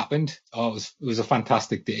it happened. Oh, it was a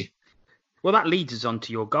fantastic day. Well, that leads us on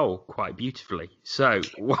to your goal quite beautifully. So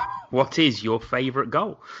what is your favourite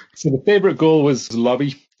goal? So the favourite goal was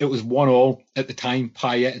Lobby. It was 1-1 at the time.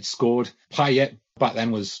 Payet had scored. Payet back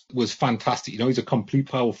then was fantastic. He's a complete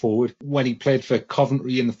power forward. When he played for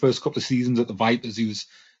Coventry in the first couple of seasons at the Vipers, he was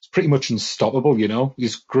pretty much unstoppable, He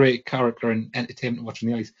was great character and entertainment watching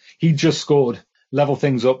the ice. He just scored, level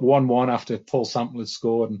things up 1-1 after Paul Sample had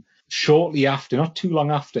scored. And shortly after, not too long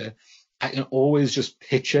after, I can always just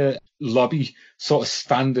picture Lobby sort of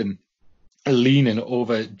standing, leaning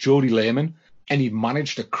over Jody Lehman, and he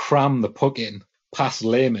managed to cram the puck in past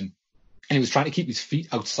Lehman. And he was trying to keep his feet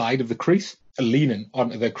outside of the crease, leaning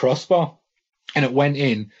onto the crossbar. And it went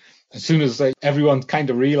in. As soon as everyone kind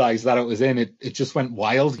of realised that it was in, it just went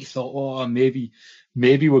wild. He thought, oh, maybe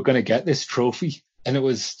we're going to get this trophy. And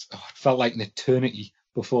it felt like an eternity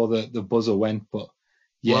before the buzzer went. But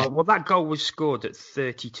yeah. Well, that goal was scored at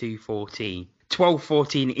 32-14.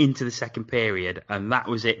 12-14 into the second period, and that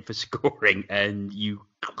was it for scoring. And you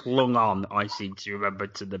clung on, I seem to remember,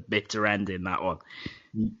 to the bitter end in that one.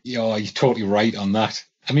 Yeah, you're totally right on that.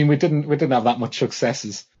 I mean, we didn't have that much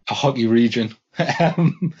success a hockey region.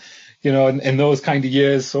 In those kind of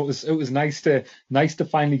years. So it was nice to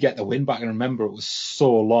finally get the win back. And remember, it was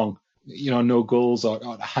so long, no goals or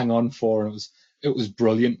to hang on for. And it was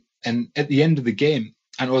brilliant. And at the end of the game,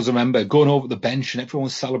 I always remember going over the bench and everyone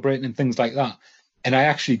was celebrating and things like that. And I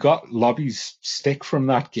actually got Lobby's stick from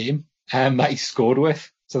that game that he scored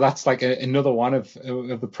with. So that's like another one of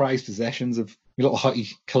the prized possessions of my little hockey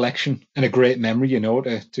collection, and a great memory,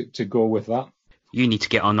 to go with that. You need to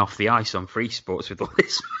get on off the ice on Free Sports with all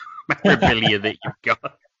this memorabilia that you've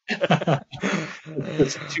got.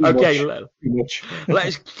 Okay,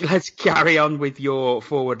 let's carry on with your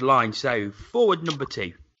forward line. So forward number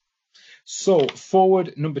 2. So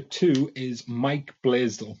forward number 2 is Mike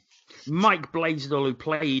Blaisdell. Mike Blaisdell, who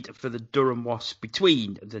played for the Durham Wasps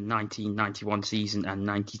between the 1991 season and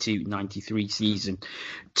 92-93 season.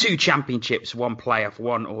 2 championships, 1 playoff,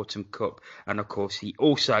 1 autumn cup. And of course, he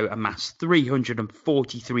also amassed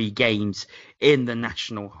 343 games in the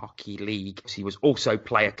National Hockey League. He was also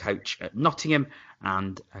player coach at Nottingham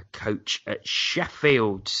and a coach at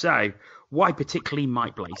Sheffield. So why particularly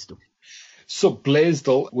Mike Blaisdell? So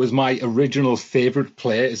Blaisdell was my original favourite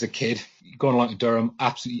player as a kid. Going along to Durham,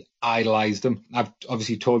 absolutely idolised him. I've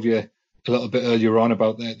obviously told you a little bit earlier on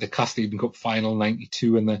about the Castle Cup final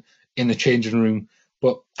 '92 in the changing room.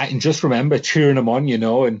 But I can just remember cheering him on,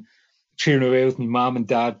 and cheering away with my mum and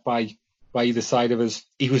dad by either side of us.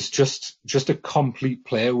 He was just a complete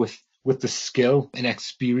player with the skill and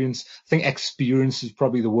experience. I think experience is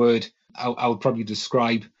probably the word I would probably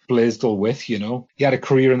describe Blaisdell with. He had a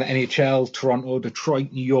career in the NHL, Toronto,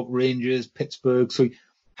 Detroit, New York Rangers, Pittsburgh. So he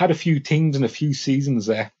had a few teams and a few seasons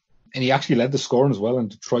there. And he actually led the scoring as well in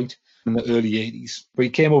Detroit in the early 80s. But he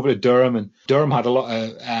came over to Durham, and Durham had a lot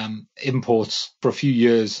of imports for a few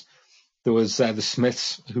years. There was the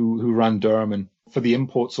Smiths who ran Durham, and for the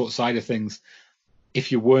import sort of side of things,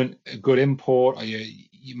 if you weren't a good import or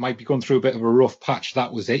you might be going through a bit of a rough patch,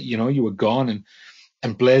 that was it. You were gone.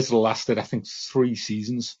 And Blaisdell lasted, I think, 3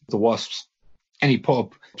 seasons, the Wasps. And he put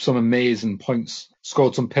up some amazing points,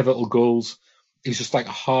 scored some pivotal goals. He was just like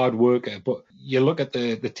a hard worker. But you look at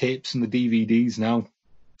the tapes and the DVDs now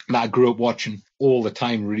that I grew up watching all the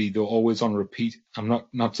time, really. They're always on repeat. I'm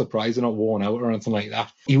not surprised they're not worn out or anything like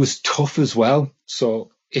that. He was tough as well. So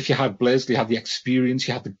if you had Blaisdell, you had the experience,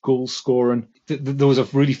 you had the goal scoring. There was a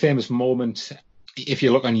really famous moment. If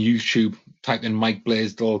you look on YouTube, type in Mike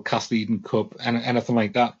Blaisdell, Castle Cup, and anything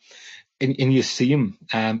like that, and you see him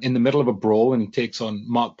in the middle of a brawl, and he takes on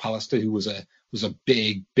Mark Pallister, who was a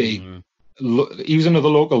big. He was another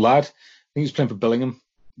local lad. I think he was playing for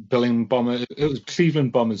Billingham Bombers. It was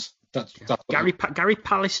Cleveland Bombers. That's Gary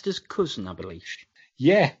Pallister's cousin, I believe.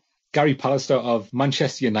 Yeah, Gary Pallister of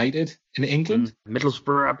Manchester United in England.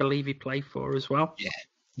 Middlesbrough, I believe he played for as well.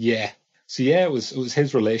 Yeah. So yeah, it was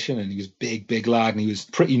his relation, and he was big lad, and he was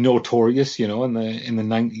pretty notorious, in the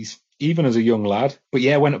 90s, even as a young lad. But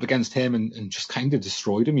yeah, went up against him and just kind of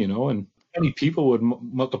destroyed him, and many people would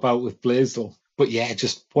muck about with Blaisdell. But yeah,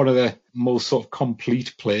 just one of the most sort of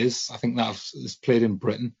complete players I think that has played in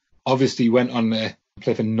Britain. Obviously, he went on to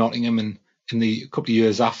play for Nottingham and in the couple of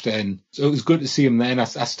years after, and so it was good to see him then. I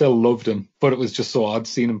still loved him, but it was just so odd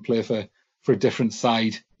seeing him play for a different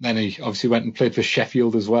side. Then he obviously went and played for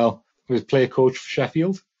Sheffield as well. He was player coach for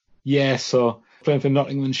Sheffield. Yeah, so playing for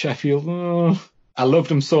Nottingham and Sheffield. Oh, I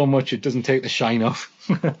loved him so much it doesn't take the shine off.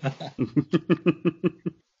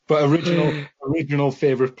 But original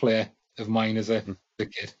favourite player of mine as a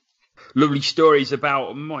kid. Lovely stories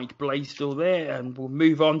about Mike Blaisdell there, and we'll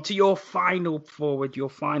move on to your final forward, your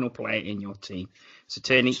final player in your team. So,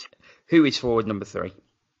 Tony, who is forward number 3?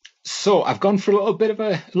 So I've gone for a little bit of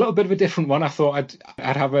a different one. I thought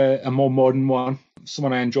I'd have a more modern one,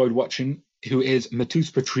 someone I enjoyed watching, who is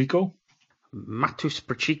Matus Patrico. Matus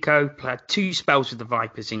Patrico played 2 spells with the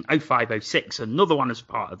Vipers in 05-06, another one as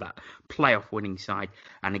part of that playoff winning side,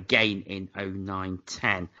 and again in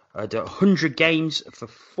 09-10. Had 100 games for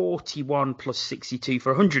 41 plus 62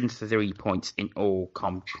 for 103 points in all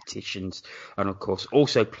competitions, and of course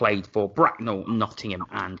also played for Bracknell, Nottingham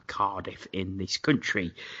and Cardiff in this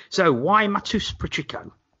country. So why Matus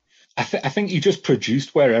Patrico? I think he just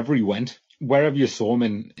produced wherever he went. Wherever you saw him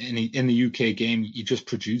in the UK game, he just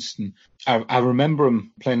produced. And I remember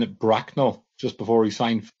him playing at Bracknell just before he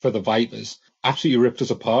signed for the Vipers. Absolutely ripped us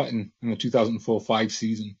apart in the 2004-05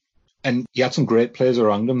 season. And he had some great players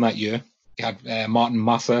around him that year. He had Martin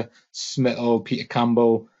Massa, Smittle, Peter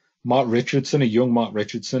Campbell, Mark Richardson, a young Mark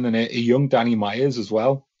Richardson, and a young Danny Myers as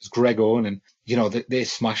well. It was Greg Owen, and they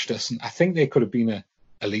smashed us. And I think they could have been a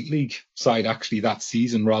elite league side actually that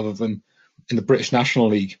season rather than in the British National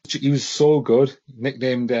League. He was so good,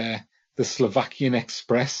 nicknamed the the Slovakian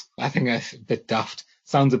Express. I think that's a bit daft.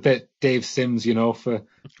 Sounds a bit Dave Sims, for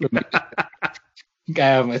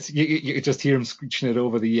you could just hear him screeching it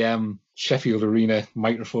over the Sheffield Arena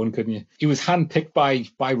microphone, couldn't you? He was handpicked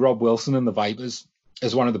by Rob Wilson and the Vipers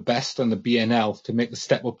as one of the best on the BNL to make the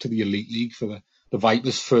step up to the Elite League for the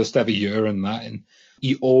Vipers' first ever year and that. And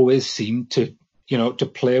he always seemed to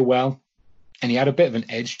play well. And he had a bit of an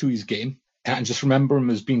edge to his game. And I just remember him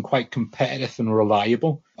as being quite competitive and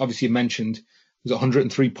reliable. Obviously, you mentioned it was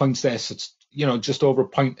 103 points there, so it's, just over a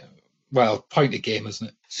point. Well, point a game, isn't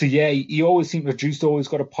it? So yeah, he always seemed to produce, always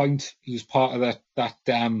got a point. He was part of that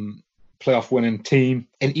playoff winning team.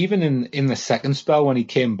 And even in the second spell when he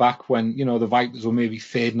came back, when, the Vipers were maybe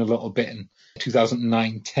fading a little bit in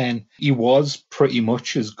 2009-10, he was pretty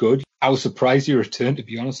much as good. I was surprised he returned, to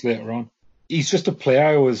be honest, later on. He's just a player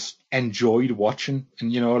I always enjoyed watching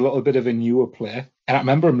and, a little bit of a newer player. And I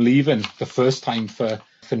remember him leaving the first time for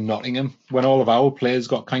Nottingham when all of our players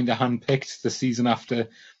got kind of handpicked the season after,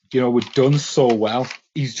 we'd done so well.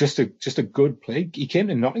 He's just a good player. He came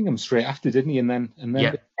to Nottingham straight after, didn't he? And then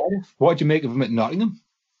yeah. What did you make of him at Nottingham?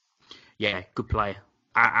 Yeah, good player.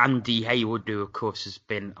 Andy Haywood, who of course has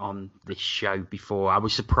been on this show before, I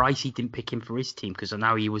was surprised he didn't pick him for his team because I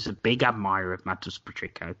know he was a big admirer of Matus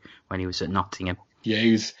Patrico when he was at Nottingham. Yeah,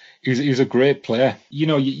 he was a great player.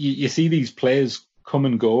 You see these players come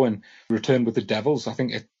and go and return with the Devils. I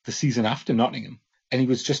think the season after Nottingham, and he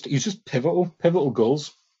was just pivotal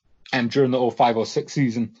goals. During the 05-06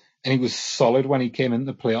 season, and he was solid when he came into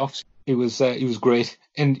the playoffs. He was great,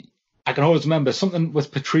 and I can always remember something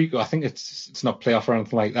with Patrico. I think it's not playoff or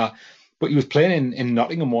anything like that, but he was playing in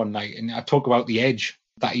Nottingham one night, and I talk about the edge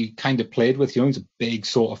that he kind of played with. He's a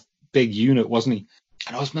big unit, wasn't he?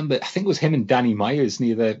 And I always remember, I think it was him and Danny Myers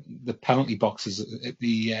near the penalty boxes at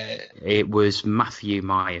the. It was Matthew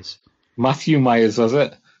Myers. Matthew Myers, was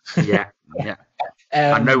it? Yeah, yeah.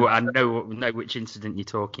 I know which incident you're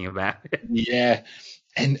talking about. Yeah,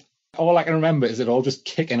 and all I can remember is it all just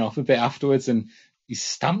kicking off a bit afterwards, and he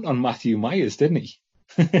stamped on Matthew Myers, didn't he?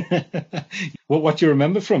 What do you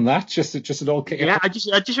remember from that? Just it all kicking off? I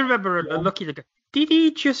just remember looking at. Did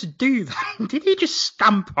he just do that? Did he just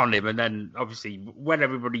stamp on him? And then, obviously, when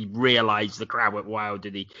everybody realised, the crowd went wild,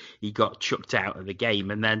 and he got chucked out of the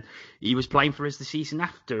game. And then he was playing for us the season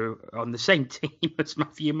after on the same team as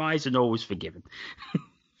Matthew Myers, and always forgiven.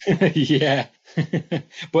 Yeah.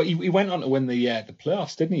 But he went on to win the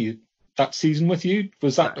playoffs, didn't he? That season with you?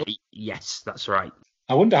 Was that? Yes, that's right.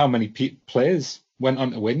 I wonder how many players went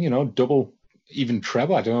on to win, double, even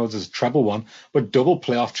treble. I don't know if there's a treble one, but double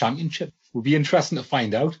playoff championship. Would be interesting to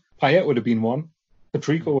find out. Payet would have been one.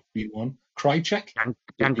 Patrico would have been one. Krajcek?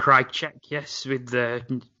 And Krajcek, yes, with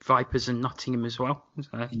the Vipers and Nottingham as well.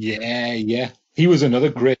 So. Yeah. He was another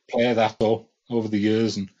great player over the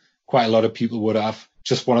years, and quite a lot of people would have.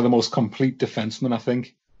 Just one of the most complete defensemen, I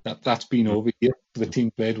think, that's been over here for the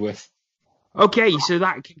team played with. Okay, so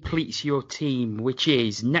that completes your team, which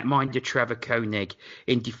is netminder Trevor Koenig,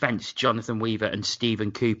 in defence Jonathan Weaver and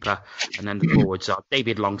Stephen Cooper, and then the forwards are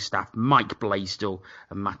David Longstaff, Mike Blaisdell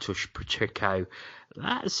and Matus Patrico.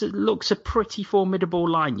 That looks a pretty formidable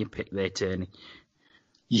line you picked there, Turney.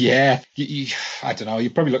 Yeah, I don't know. You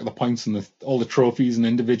probably look at the points and all the trophies and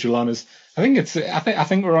individual honours. I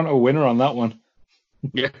think we're on a winner on that one.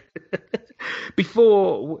 Yeah.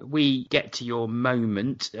 Before we get to your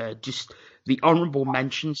moment, just the honourable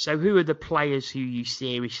mention. So who are the players who you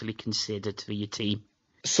seriously considered for your team?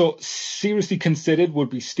 So seriously considered would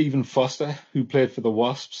be Stephen Foster, who played for the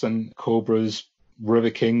Wasps and Cobras,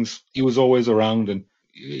 Riverkings. He was always around, and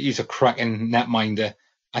he's a cracking netminder.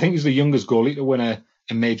 I think he's the youngest goalie to win a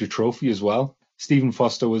major trophy as well. Stephen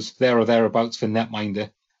Foster was there or thereabouts for netminder.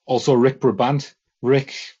 Also Rick Brabant.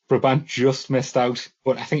 Rick Brabant just missed out,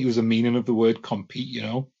 but I think he was the meaning of the word compete,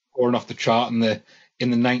 scoring off the chart in the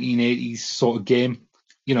 1980s sort of game.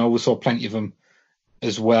 We saw plenty of him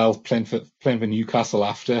as well, playing for Newcastle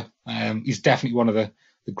after. He's definitely one of the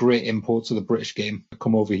great imports of the British game to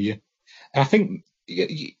come over here. And I think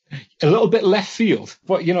a little bit left field,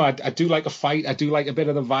 but I do like a fight. I do like a bit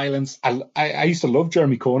of the violence. I used to love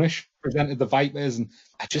Jeremy Cornish, presented the Vipers, and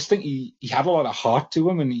I just think he had a lot of heart to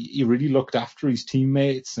him, and he really looked after his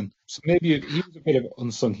teammates, and so maybe he was a bit of an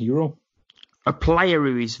unsung hero. A player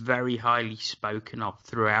who is very highly spoken of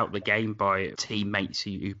throughout the game by teammates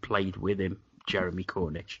who played with him, Jeremy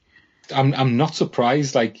Cornish. I'm not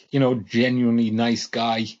surprised, genuinely nice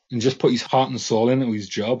guy, and just put his heart and soul into his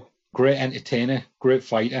job. Great entertainer, great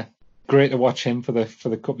fighter. Great to watch him for the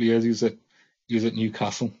couple of years he was at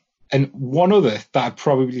Newcastle. And one other that I'd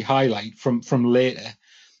probably highlight from later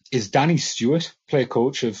is Danny Stewart, player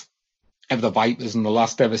coach of of the Vipers in the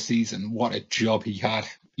last ever season, what a job he had.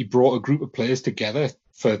 He brought a group of players together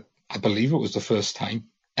for, I believe it was the first time,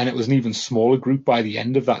 and it was an even smaller group by the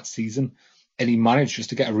end of that season. And he managed just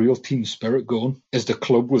to get a real team spirit going as the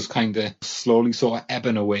club was kind of slowly sort of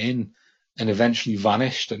ebbing away and eventually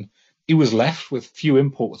vanished. And he was left with few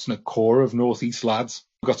imports and a core of Northeast lads.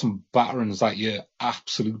 We got some batterings that year,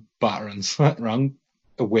 absolute batterings, around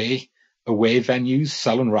away venues,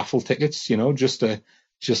 selling raffle tickets,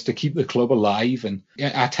 just to keep the club alive. And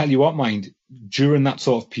I tell you what, mind, during that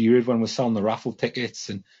sort of period when we're selling the raffle tickets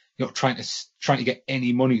and trying to get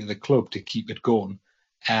any money to the club to keep it going,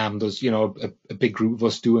 there's a big group of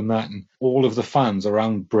us doing that, and all of the fans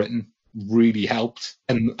around Britain really helped.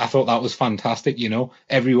 And I thought that was fantastic.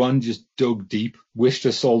 Everyone just dug deep, wished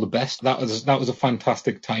us all the best. That was a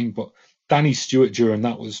fantastic time. But Danny Stewart during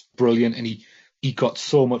that was brilliant, and he got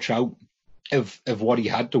so much out of what he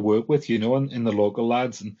had to work with, in the local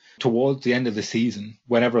lads. And towards the end of the season,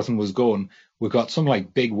 when everything was going, we got some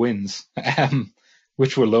big wins,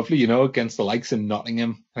 which were lovely, against the likes of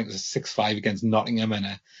Nottingham. I think it was a 6-5 against Nottingham, and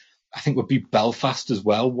I think we beat Belfast as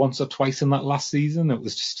well once or twice in that last season. It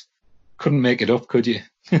was just, couldn't make it up, could you?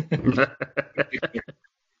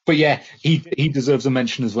 But yeah, he deserves a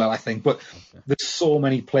mention as well, I think. But there's so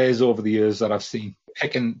many players over the years that I've seen.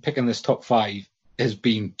 Picking this top 5 has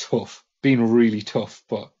been tough, been really tough.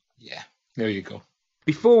 But yeah, there you go.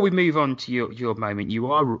 Before we move on to your moment,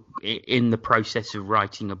 you are in the process of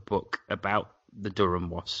writing a book about the Durham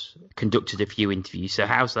Wasps. Conducted a few interviews. So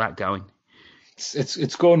how's that going?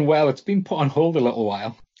 It's going well. It's been put on hold a little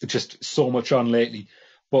while. It's just so much on lately.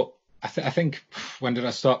 But I think, when did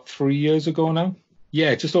I start? 3 years ago now?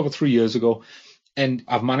 Yeah, just over 3 years ago. And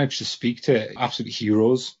I've managed to speak to absolute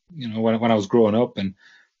heroes, when I was growing up, and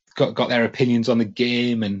got their opinions on the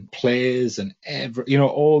game and players and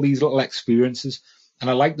all these little experiences. And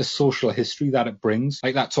I like the social history that it brings,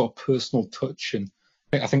 like that sort of personal touch. And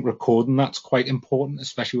I think recording that's quite important,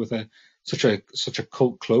 especially with such a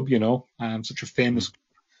cult club, such a famous.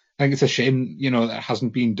 I think it's a shame, that it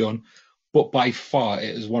hasn't been done. But by far, it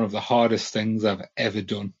is one of the hardest things I've ever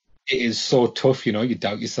done. It is so tough, you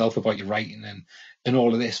doubt yourself about your writing and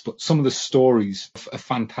all of this. But some of the stories are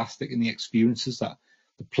fantastic, and the experiences that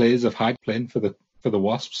the players have had playing for the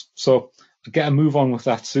Wasps. So I'll get a move on with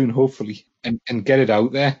that soon, hopefully, and get it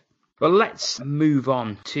out there. Well, let's move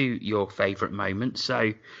on to your favourite moment.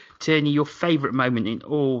 So, Turney, your favourite moment in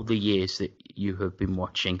all the years that you have been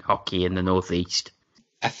watching hockey in the North East?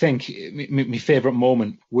 I think my favourite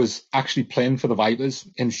moment was actually playing for the Vipers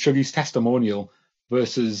in Shuggy's testimonial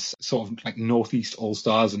versus sort of North East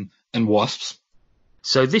All-Stars and Wasps.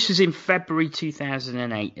 So this was in February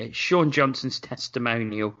 2008 at Sean Johnson's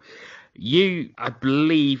testimonial. You, I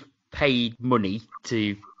believe, paid money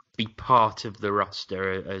to be part of the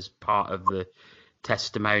roster as part of the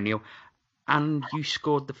testimonial, and you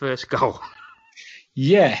scored the first goal.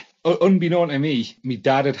 Yeah, unbeknown to me, my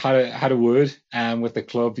dad had a word with the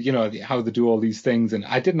club, how they do all these things, and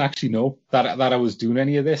I didn't actually know that I was doing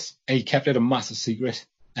any of this, and he kept it a massive secret.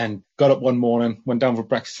 And got up one morning, went down for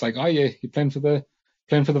breakfast, like, "Oh, you playing for the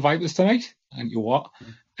Vipers tonight?" And you what?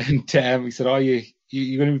 And he said, "Oh, you're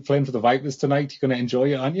going to be playing for the Vipers tonight. You're going to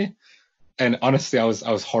enjoy it, aren't you?" And honestly, I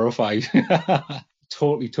was horrified,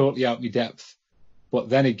 totally out of my depth. But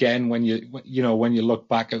then again, when you look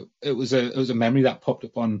back, it was a memory that popped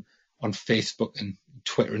up on Facebook and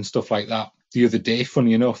Twitter and stuff like that the other day,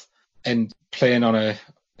 funny enough, and playing on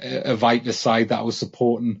a Vipers side that I was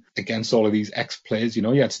supporting against all of these ex-players. You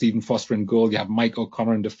had Stephen Foster in goal, you had Mike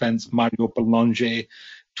O'Connor in defence, Mario Belanger,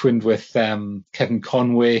 twinned with Kevin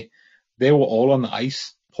Conway. They were all on the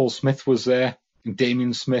ice. Paul Smith was there, and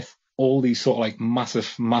Damien Smith, all these sort of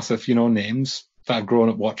massive, names that I'd grown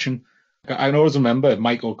up watching. I always remember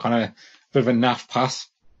Mike O'Connor, a bit of a naff pass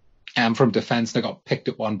from defence, and I got picked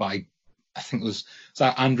up on by, I think it was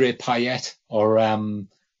that Andre Payette or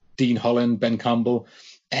Dean Holland, Ben Campbell.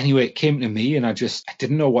 Anyway, it came to me, and I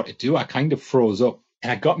didn't know what to do. I kind of froze up,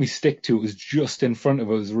 and I got me stick to it. It was just in front of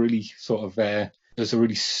it. It was really sort of, it was a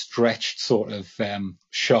really stretched sort of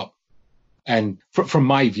shot. And from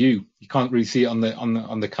my view, you can't really see it on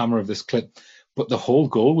the camera of this clip, but the whole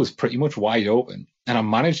goal was pretty much wide open. And I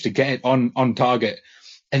managed to get it on target,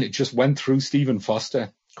 and it just went through Stephen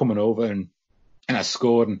Foster coming over, and I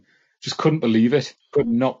scored, and just couldn't believe it. Could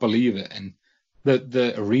not believe it. And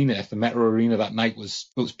the arena, the Metro Arena that night was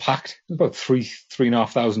packed. There was about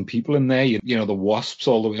 3,500 people in there. The Wasps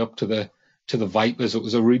all the way up to the Vipers. It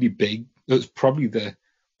was a really big. It was probably the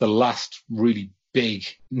last really big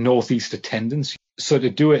northeast attendance. So to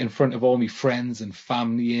do it in front of all my friends and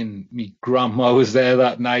family, and my grandma was there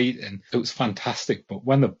that night, and it was fantastic. But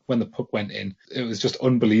when the puck went in, it was just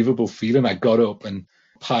unbelievable feeling. I got up and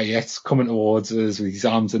Payet's coming towards us with his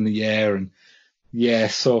arms in the air, and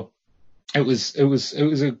so it was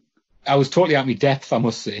I was totally out of my depth, I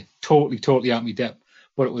must say, totally out of my depth.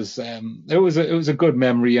 But it was a good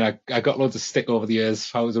memory, and I got loads of stick over the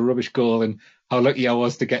years. How it was a rubbish goal and how lucky I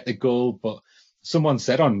was to get the goal. But someone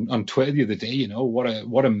said on Twitter the other day,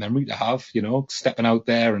 what a memory to have, stepping out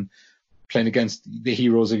there and playing against the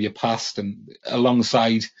heroes of your past and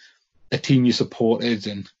alongside a team you supported.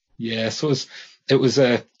 And so it was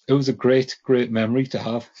a great memory to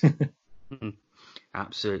have.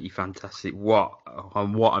 Absolutely fantastic. What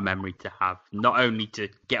a memory to have. Not only to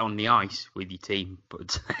get on the ice with your team, but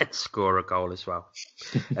to score a goal as well.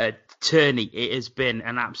 Turney, it has been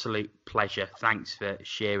an absolute pleasure. Thanks for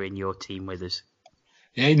sharing your team with us.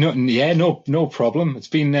 No problem. It's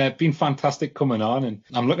been fantastic coming on, and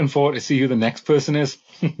I'm looking forward to see who the next person is.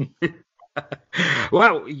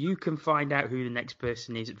 Well, you can find out who the next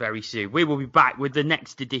person is very soon. We will be back with the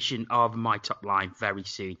next edition of My Top Line very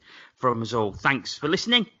soon. From us all, thanks for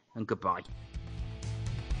listening and goodbye.